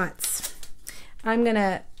glue dots. I'm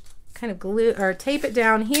gonna kind of glue or tape it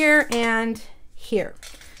down here and here,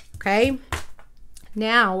 okay?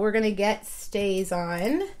 Now we're gonna get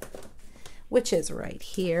StazOn which is right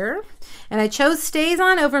here. And I chose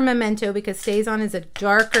StazOn over Memento because StazOn is a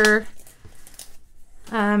darker,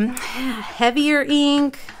 heavier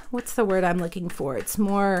ink. What's the word I'm looking for? It's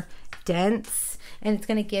more dense, and it's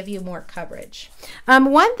going to give you more coverage.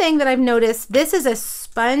 One thing that I've noticed, this is a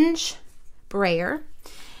sponge brayer.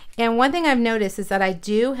 And one thing I've noticed is that I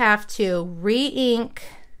do have to re-ink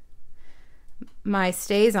my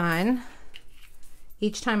StazOn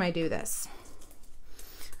each time I do this.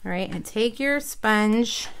 All right, and take your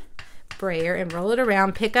sponge brayer and roll it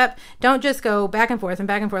around, pick up, don't just go back and forth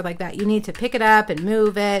like that. You need to pick it up and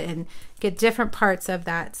move it and get different parts of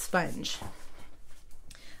that sponge.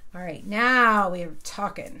 All right, now we're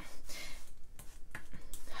talking.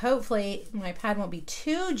 Hopefully my pad won't be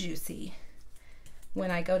too juicy when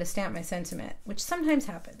I go to stamp my sentiment, which sometimes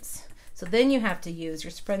happens. So then you have to use your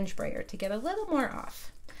sponge brayer to get a little more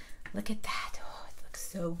off. Look at that. Oh, it looks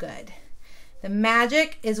so good. The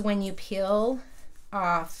magic is when you peel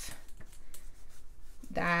off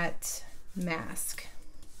that mask.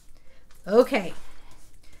 Okay,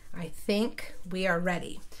 I think we are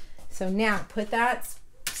ready. So now put that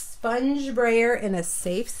sponge brayer in a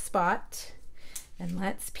safe spot and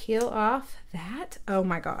let's peel off that. Oh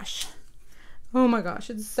my gosh. Oh my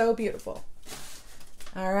gosh, it's so beautiful.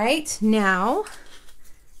 All right, now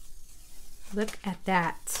look at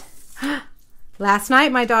that. Last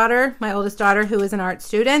night, my daughter, my oldest daughter, who is an art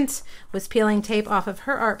student, was peeling tape off of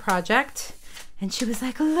her art project. And she was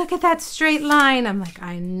like, look at that straight line. I'm like,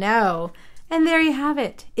 I know. And there you have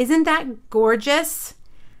it. Isn't that gorgeous?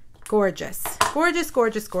 Gorgeous, gorgeous,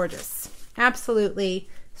 gorgeous, gorgeous. Absolutely.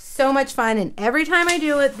 So much fun. And every time I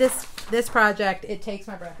do it, this project, it takes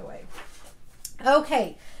my breath away.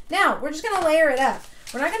 Okay, now we're just going to layer it up.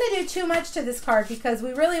 We're not going to do too much to this card because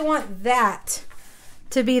we really want that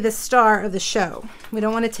to be the star of the show. We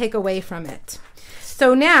don't want to take away from it.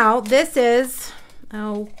 So now this is,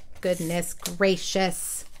 oh goodness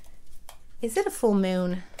gracious. Is it a full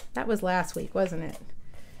moon? That was last week, wasn't it?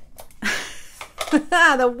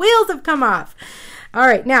 The wheels have come off. All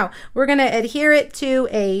right, now we're going to adhere it to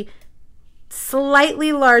a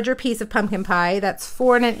slightly larger piece of pumpkin pie. That's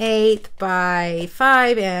 4 1/8 by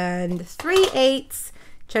 5 3/8.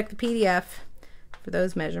 Check the PDF for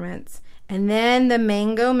those measurements. And then the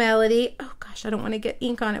Mango Melody. Oh gosh, I don't want to get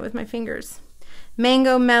ink on it with my fingers.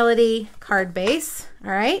 Mango Melody card base.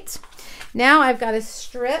 All right. Now I've got a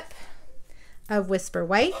strip of Whisper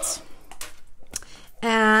White.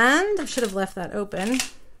 And I should have left that open.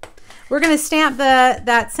 We're going to stamp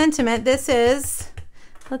that sentiment. This is,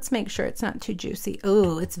 let's make sure it's not too juicy.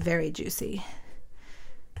 Oh, it's very juicy.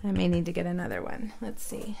 I may need to get another one. Let's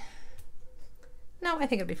see. No, I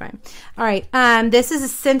think it'll be fine. All right. This is a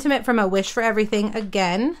sentiment from A Wish for Everything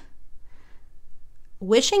again.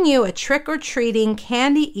 Wishing you a trick-or-treating,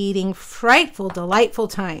 candy-eating, frightful, delightful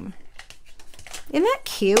time. Isn't that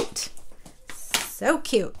cute? So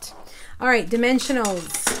cute. All right,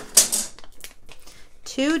 dimensionals.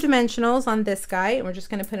 2 dimensionals on this guy, and we're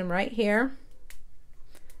just going to put him right here.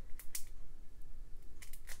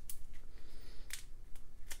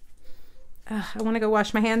 I want to go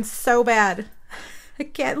wash my hands so bad. I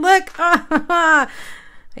can't look. I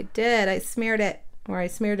did. I smeared it, or I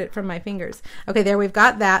smeared it from my fingers. Okay, there we've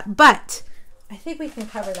got that, but I think we can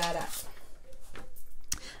cover that up.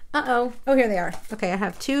 Uh-oh. Oh, here they are. Okay, I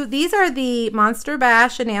have 2. These are the Monster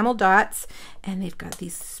Bash enamel dots, and they've got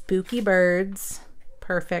these spooky birds.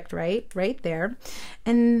 Perfect, right? Right there.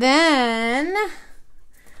 And then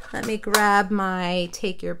let me grab my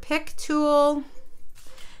Take Your Pick tool,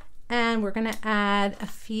 and we're going to add a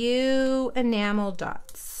few enamel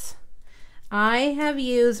dots. I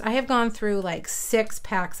have gone through like 6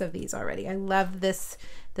 packs of these already. I love this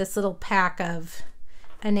little pack of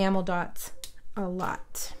enamel dots a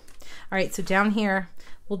lot. All right, so down here,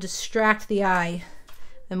 we'll distract the eye,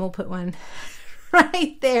 and we'll put one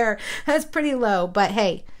right there. That's pretty low, but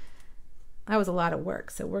hey, that was a lot of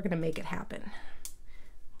work, so we're going to make it happen.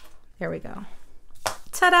 There we go.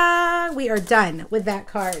 Ta-da! We are done with that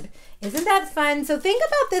card. Isn't that fun? So think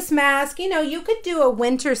about this mask. You know, you could do a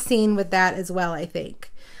winter scene with that as well, I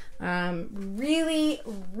think. Really,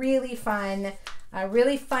 really fun. A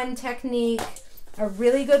really fun technique. A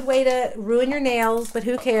really good way to ruin your nails, but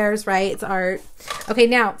who cares, right? It's art. Okay,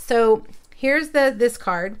 now, so here's this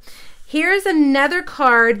card. Here's another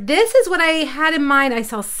card. This is what I had in mind. I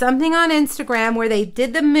saw something on Instagram where they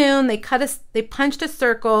did the moon. They punched a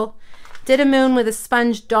circle, did a moon with a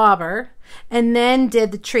sponge dauber, and then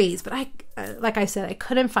did the trees. But like I said, I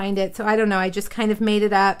couldn't find it, so I don't know. I just kind of made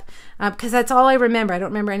it up because that's all I remember. I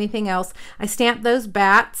don't remember anything else. I stamped those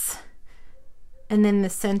bats, and then the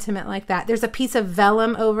sentiment like that. There's a piece of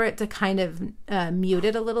vellum over it to kind of mute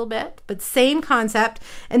it a little bit, but same concept.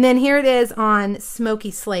 And then here it is on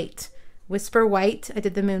Smoky Slate. Whisper White. I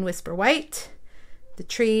did the Moon Whisper White, the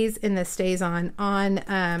trees, and the stays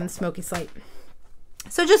on Smoky Slate.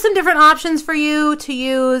 So just some different options for you to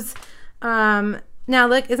use. Now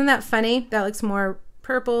look, isn't that funny? That looks more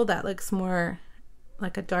purple. That looks more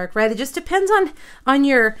like a dark red. It just depends on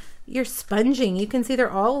your sponging. You can see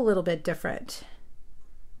they're all a little bit different.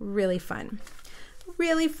 Really fun.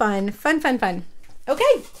 Really fun. Fun.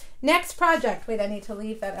 Okay, next project. Wait, I need to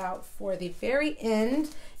leave that out for the very end.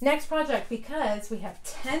 Next project, because we have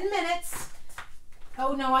 10 minutes.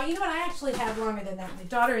 Oh no, you know what? I actually have longer than that. My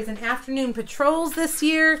daughter is in afternoon patrols this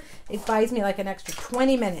year. It buys me like an extra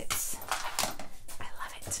 20 minutes. I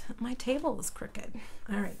love it. My table is crooked.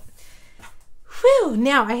 All right. Whew,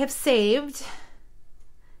 now I have saved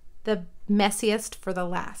the messiest for the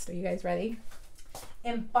last. Are you guys ready?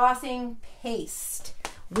 Embossing paste.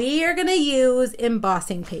 We are going to use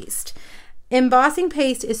embossing paste. Embossing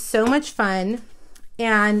paste is so much fun,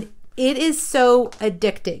 and it is so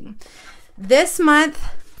addicting. This month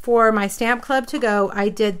for my Stamp Club to Go, I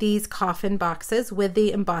did these coffin boxes with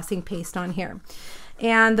the embossing paste on here.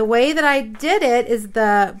 And the way that I did it is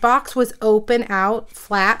the box was open out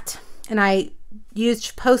flat, and I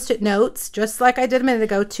used Post-it notes, just like I did a minute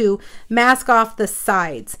ago, to mask off the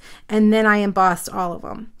sides, and then I embossed all of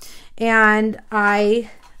them. And I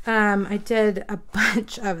did a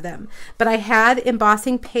bunch of them, but I had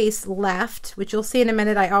embossing paste left, which you'll see in a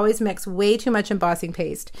minute. I always mix way too much embossing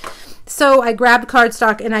paste. So I grabbed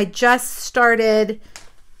cardstock and I just started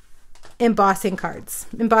embossing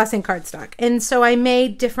cardstock. And so I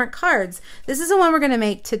made different cards. This is the one we're going to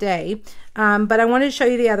make today, but I wanted to show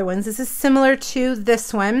you the other ones. This is similar to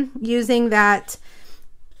this one, using that,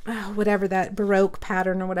 whatever that Baroque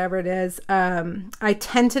pattern or whatever it is. I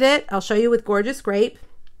tinted it. I'll show you with Gorgeous Grape.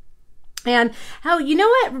 And how, you know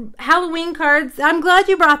what, Halloween cards, I'm glad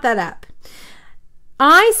you brought that up.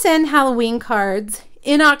 I send Halloween cards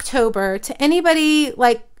in October to anybody,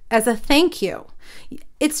 like, as a thank you.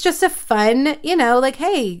 It's just a fun, you know, like,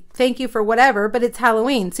 hey, thank you for whatever, but it's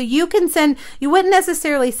Halloween. So you can send, you wouldn't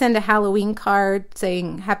necessarily send a Halloween card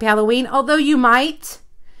saying Happy Halloween, although you might,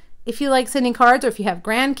 if you like sending cards, or if you have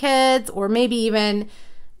grandkids, or maybe even,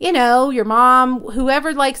 you know, your mom,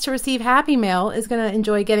 whoever likes to receive Happy Mail is going to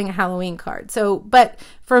enjoy getting a Halloween card. So, but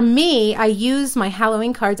for me, I use my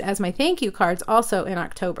Halloween cards as my thank you cards also in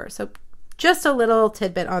October. So just a little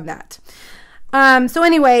tidbit on that. So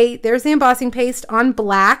anyway, there's the embossing paste on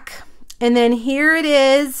black. And then here it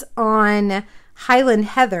is on Highland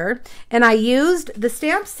Heather. And I used, the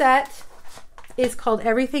stamp set is called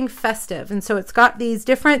Everything Festive. And so it's got these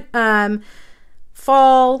different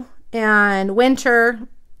fall and winter,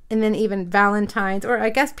 and then even Valentine's, or I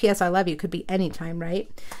guess P.S. I Love You could be anytime, right?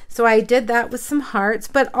 So I did that with some hearts,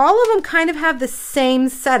 but all of them kind of have the same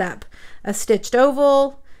setup. A stitched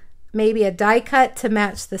oval, maybe a die cut to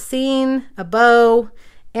match the scene, a bow,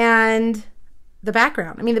 and the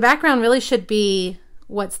background. I mean, the background really should be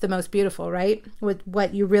what's the most beautiful, right? With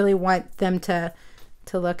what you really want them to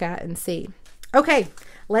look at and see. Okay,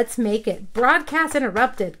 let's make it. Broadcast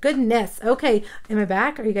interrupted. Goodness. Okay, am I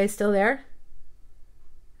back? Are you guys still there?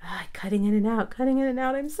 Cutting in and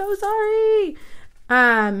out. I'm so sorry.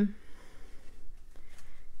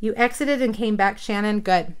 You exited and came back, Shannon.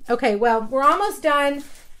 Good. Okay, well, we're almost done.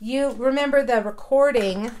 You remember the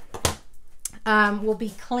recording will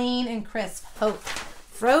be clean and crisp. Hope.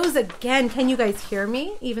 Froze again. Can you guys hear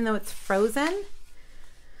me, even though it's frozen?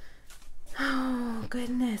 Oh,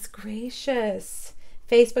 goodness gracious.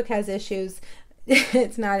 Facebook has issues.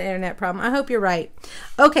 It's not an internet problem. I hope you're right.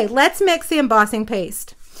 Okay, let's mix the embossing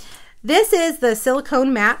paste. This is the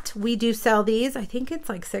silicone mat. We do sell these. I think it's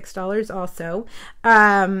like $6 also.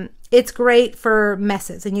 It's great for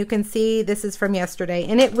messes, and you can see this is from yesterday,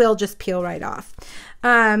 and it will just peel right off.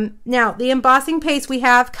 Now, the embossing paste we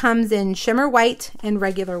have comes in shimmer white and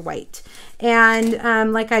regular white.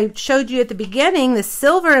 And like I showed you at the beginning, the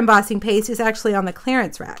silver embossing paste is actually on the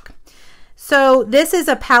clearance rack. So this is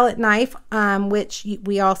a palette knife, which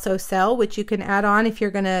we also sell, which you can add on if you're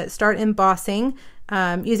going to start embossing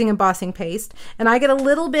using embossing paste. And I get a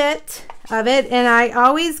little bit of it, and I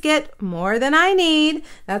always get more than I need.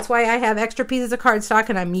 That's why I have extra pieces of cardstock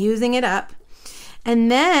and I'm using it up. And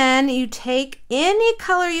then you take any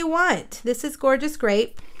color you want. This is Gorgeous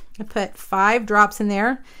Grape. I put 5 drops in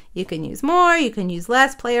there. You can use more, you can use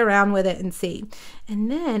less, play around with it and see.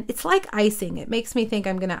 And then it's like icing. It makes me think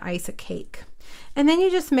I'm going to ice a cake. And then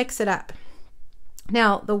you just mix it up.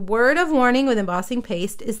 Now, the word of warning with embossing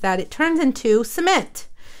paste is that it turns into cement.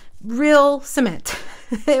 real cement.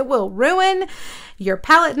 It will ruin your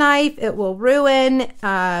palette knife. It will ruin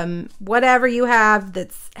whatever you have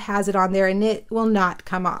that has it on there, and it will not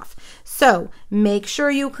come off. So make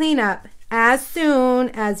sure you clean up as soon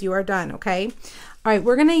as you are done, okay? All right,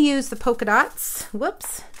 we're gonna use the polka dots.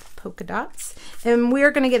 Whoops, polka dots. And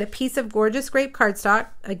we're gonna get a piece of gorgeous grape cardstock,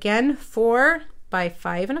 again, 4 by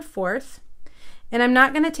 5 1/4. And I'm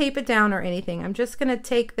not gonna tape it down or anything. I'm just gonna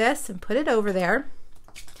take this and put it over there.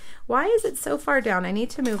 Why is it so far down? I need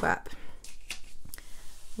to move up.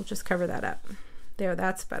 We'll just cover that up. There,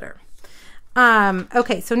 that's better.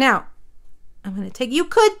 Okay, so now I'm going to take, you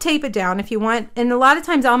could tape it down if you want. And a lot of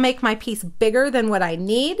times I'll make my piece bigger than what I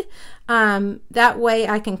need. That way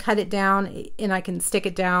I can cut it down and I can stick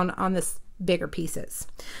it down on this bigger pieces.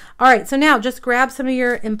 All right, so now just grab some of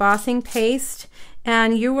your embossing paste,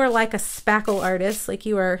 and you are like a spackle artist, like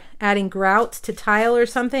you are adding grout to tile or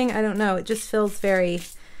something. I don't know. It just feels very,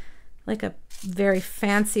 like a very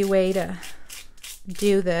fancy way to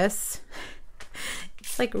do this.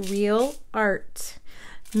 It's like real art.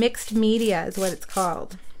 Mixed media is what it's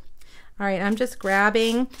called. All right, I'm just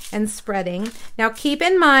grabbing and spreading. Now keep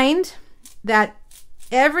in mind that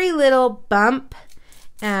every little bump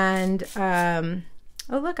and, oh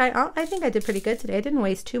look, I think I did pretty good today. I didn't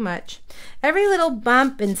waste too much. Every little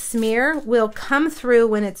bump and smear will come through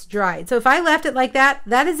when it's dried. So if I left it like that,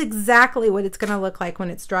 that is exactly what it's gonna look like when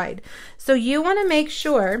it's dried. So you wanna make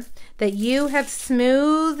sure that you have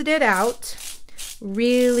smoothed it out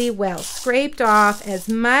really well. Scraped off as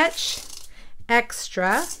much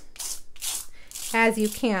extra as you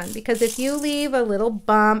can, because if you leave a little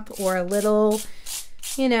bump or a little,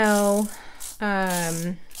 you know,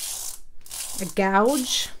 a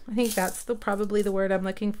gouge, I think that's probably the word I'm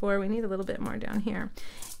looking for. We need a little bit more down here.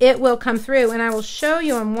 It will come through, and I will show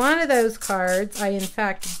you on one of those cards. I in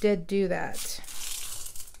fact did do that,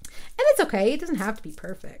 and it's okay. It doesn't have to be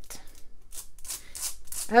perfect.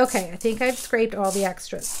 Okay, I think I've scraped all the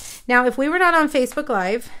extras. Now, if we were not on Facebook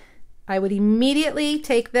Live, I would immediately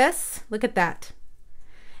take this, look at that,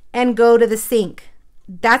 and go to the sink.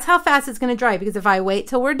 That's how fast it's going to dry, because if I wait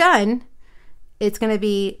till we're done, it's going to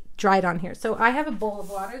be dried on here. So I have a bowl of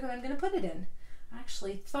water that I'm going to put it in. I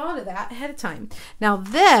actually thought of that ahead of time. Now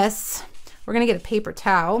this, we're going to get a paper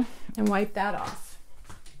towel and wipe that off,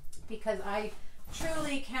 because I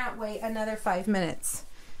truly can't wait another 5 minutes,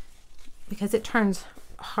 because it turns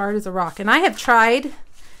hard as a rock. And I have tried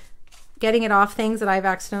getting it off things that I've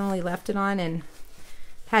accidentally left it on and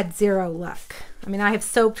had zero luck. I mean, I have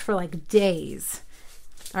soaked for like days.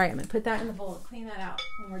 All right, I'm gonna put that in the bowl and clean that out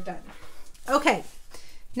when we're done. Okay,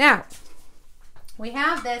 now we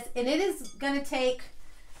have this, and it is gonna take,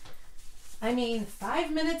 I mean,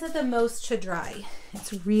 5 minutes at the most to dry.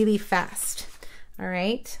 It's really fast. All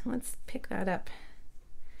right, let's pick that up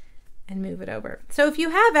and move it over. So if you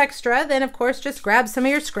have extra, then of course just grab some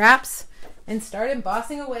of your scraps and start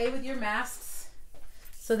embossing away with your masks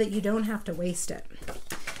so that you don't have to waste it.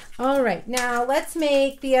 All right, now let's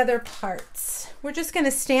make the other parts. We're just going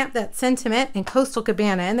to stamp that sentiment in Coastal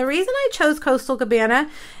Cabana. And the reason I chose Coastal Cabana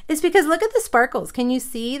is because look at the sparkles. Can you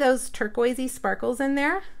see those turquoisey sparkles in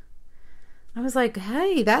there? I was like,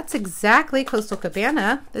 hey, that's exactly Coastal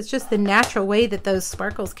Cabana. That's just the natural way that those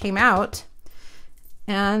sparkles came out.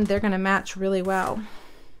 And they're going to match really well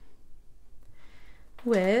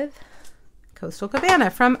with Coastal Cabana,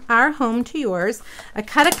 from our home to yours. I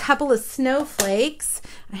cut a couple of snowflakes.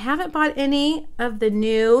 I haven't bought any of the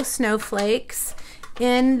new snowflakes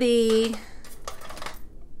in the,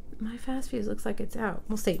 my fast fuse looks like it's out.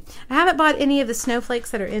 We'll see. I haven't bought any of the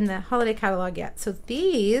snowflakes that are in the holiday catalog yet. So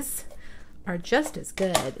these are just as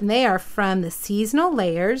good. And they are from the Seasonal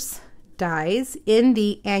Layers dies in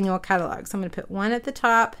the annual catalog. So I'm going to put one at the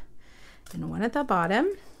top and one at the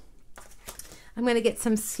bottom. I'm going to get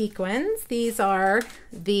some sequins. These are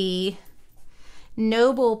the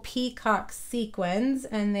Noble Peacock sequins,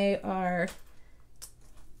 and they are,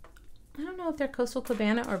 I don't know if they're Coastal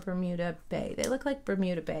Cabana or Bermuda Bay. They look like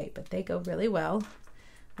Bermuda Bay, but they go really well.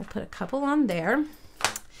 We'll put a couple on there.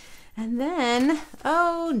 And then,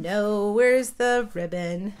 oh no, where's the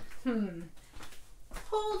ribbon?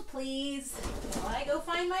 Hold please while I go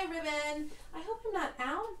find my ribbon. I hope I'm not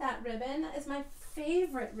out of that ribbon. That is my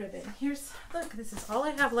favorite ribbon. Here's, look, this is all I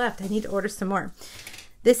have left. I need to order some more.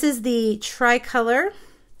 This is the tricolor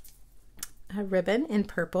ribbon in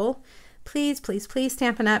purple. Please, please, please,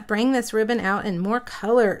 Stampin' Up! Bring this ribbon out in more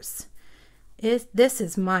colors. This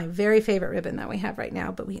is my very favorite ribbon that we have right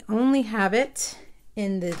now, but we only have it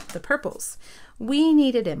in the purples. We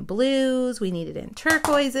need it in blues, we need it in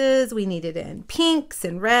turquoises, we need it in pinks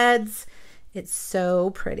and reds. It's so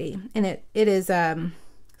pretty. And it is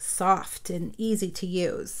soft and easy to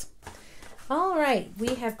use. All right,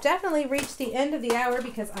 we have definitely reached the end of the hour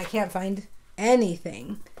because I can't find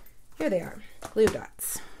anything. Here they are, glue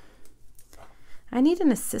dots. I need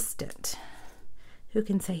an assistant who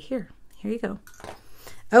can say, here you go.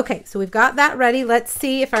 Okay, so we've got that ready. Let's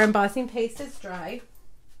see if our embossing paste is dry.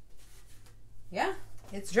 Yeah,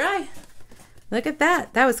 it's dry. Look at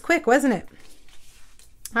that. That was quick, wasn't it?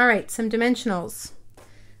 All right, some dimensionals,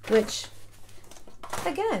 which,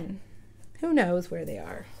 again, who knows where they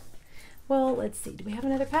are. Well, let's see. Do we have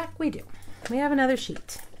another pack? We do. We have another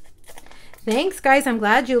sheet. Thanks, guys. I'm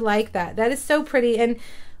glad you like that. That is so pretty. And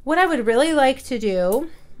what I would really like to do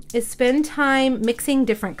is spend time mixing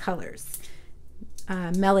different colors.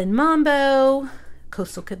 Melon Mambo,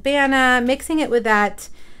 Coastal Cabana, mixing it with that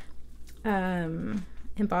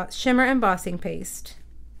shimmer embossing paste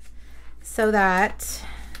so that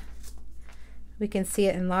we can see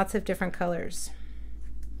it in lots of different colors.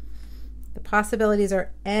 The possibilities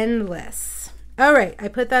are endless. All right, I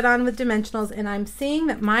put that on with dimensionals and I'm seeing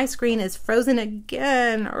that my screen is frozen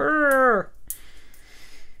again. Urgh.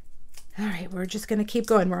 All right, we're just gonna keep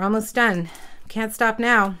going. We're almost done. Can't stop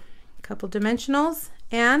now. Couple dimensionals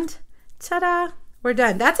and ta-da, we're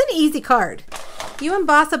done. That's an easy card. You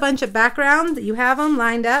emboss a bunch of backgrounds, you have them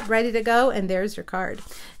lined up, ready to go, and there's your card.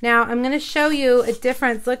 Now I'm going to show you a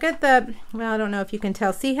difference. Look at the, well, I don't know if you can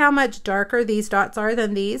tell. See how much darker these dots are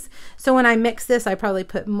than these? So when I mix this, I probably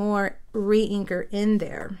put more re-inker in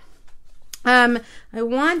there. I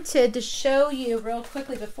wanted to show you real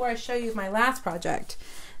quickly before I show you my last project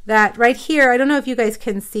that right here, I don't know if you guys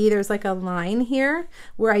can see, there's like a line here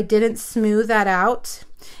where I didn't smooth that out.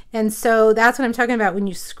 And so that's what I'm talking about. When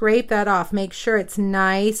you scrape that off, make sure it's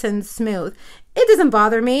nice and smooth. It doesn't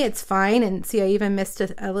bother me, it's fine. And see, I even missed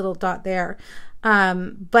a little dot there.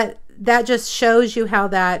 But that just shows you how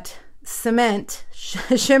that cement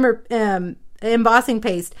shimmer embossing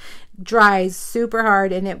paste dries super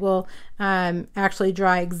hard, and it will actually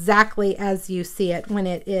dry exactly as you see it when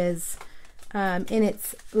it is in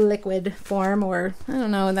its liquid form, or I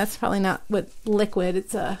don't know, that's probably not what liquid,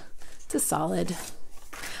 it's a solid.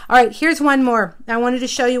 All right, here's one more. I wanted to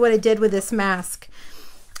show you what I did with this mask.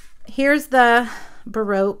 Here's the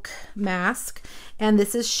Baroque mask, and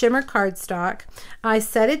this is shimmer cardstock. I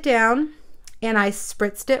set it down and I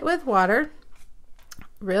spritzed it with water,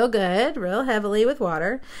 real good, real heavily with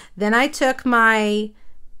water. Then I took my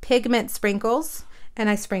pigment sprinkles and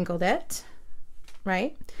I sprinkled it,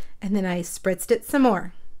 right? And then I spritzed it some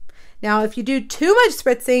more. Now, if you do too much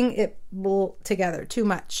spritzing, it will together too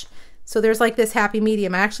much. So there's like this happy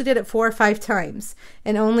medium. I actually did it 4 or 5 times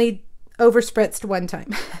and only overspritzed one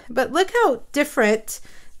time. But look how different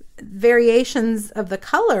variations of the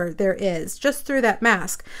color there is just through that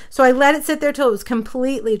mask. So I let it sit there till it was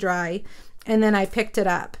completely dry, and then I picked it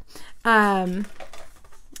up.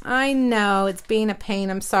 I know it's being a pain.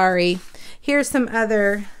 I'm sorry. Here's some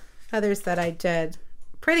others that I did.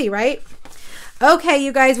 Pretty, right? Okay,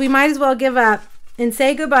 you guys, we might as well give up and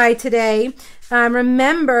say goodbye today.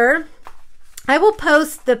 Remember, I will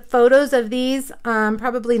post the photos of these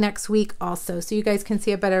probably next week also, so you guys can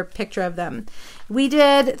see a better picture of them. We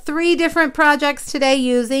did 3 different projects today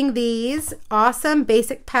using these awesome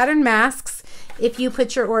basic pattern masks. If you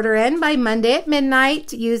put your order in by Monday at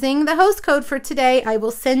midnight using the host code for today, I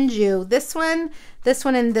will send you this one,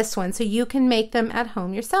 and this one, so you can make them at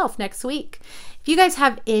home yourself next week. If you guys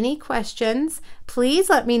have any questions, please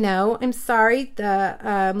let me know. I'm sorry,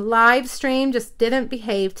 the live stream just didn't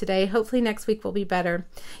behave today. Hopefully next week will be better.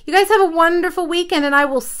 You guys have a wonderful weekend, and I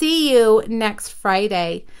will see you next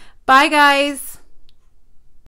Friday. Bye, guys.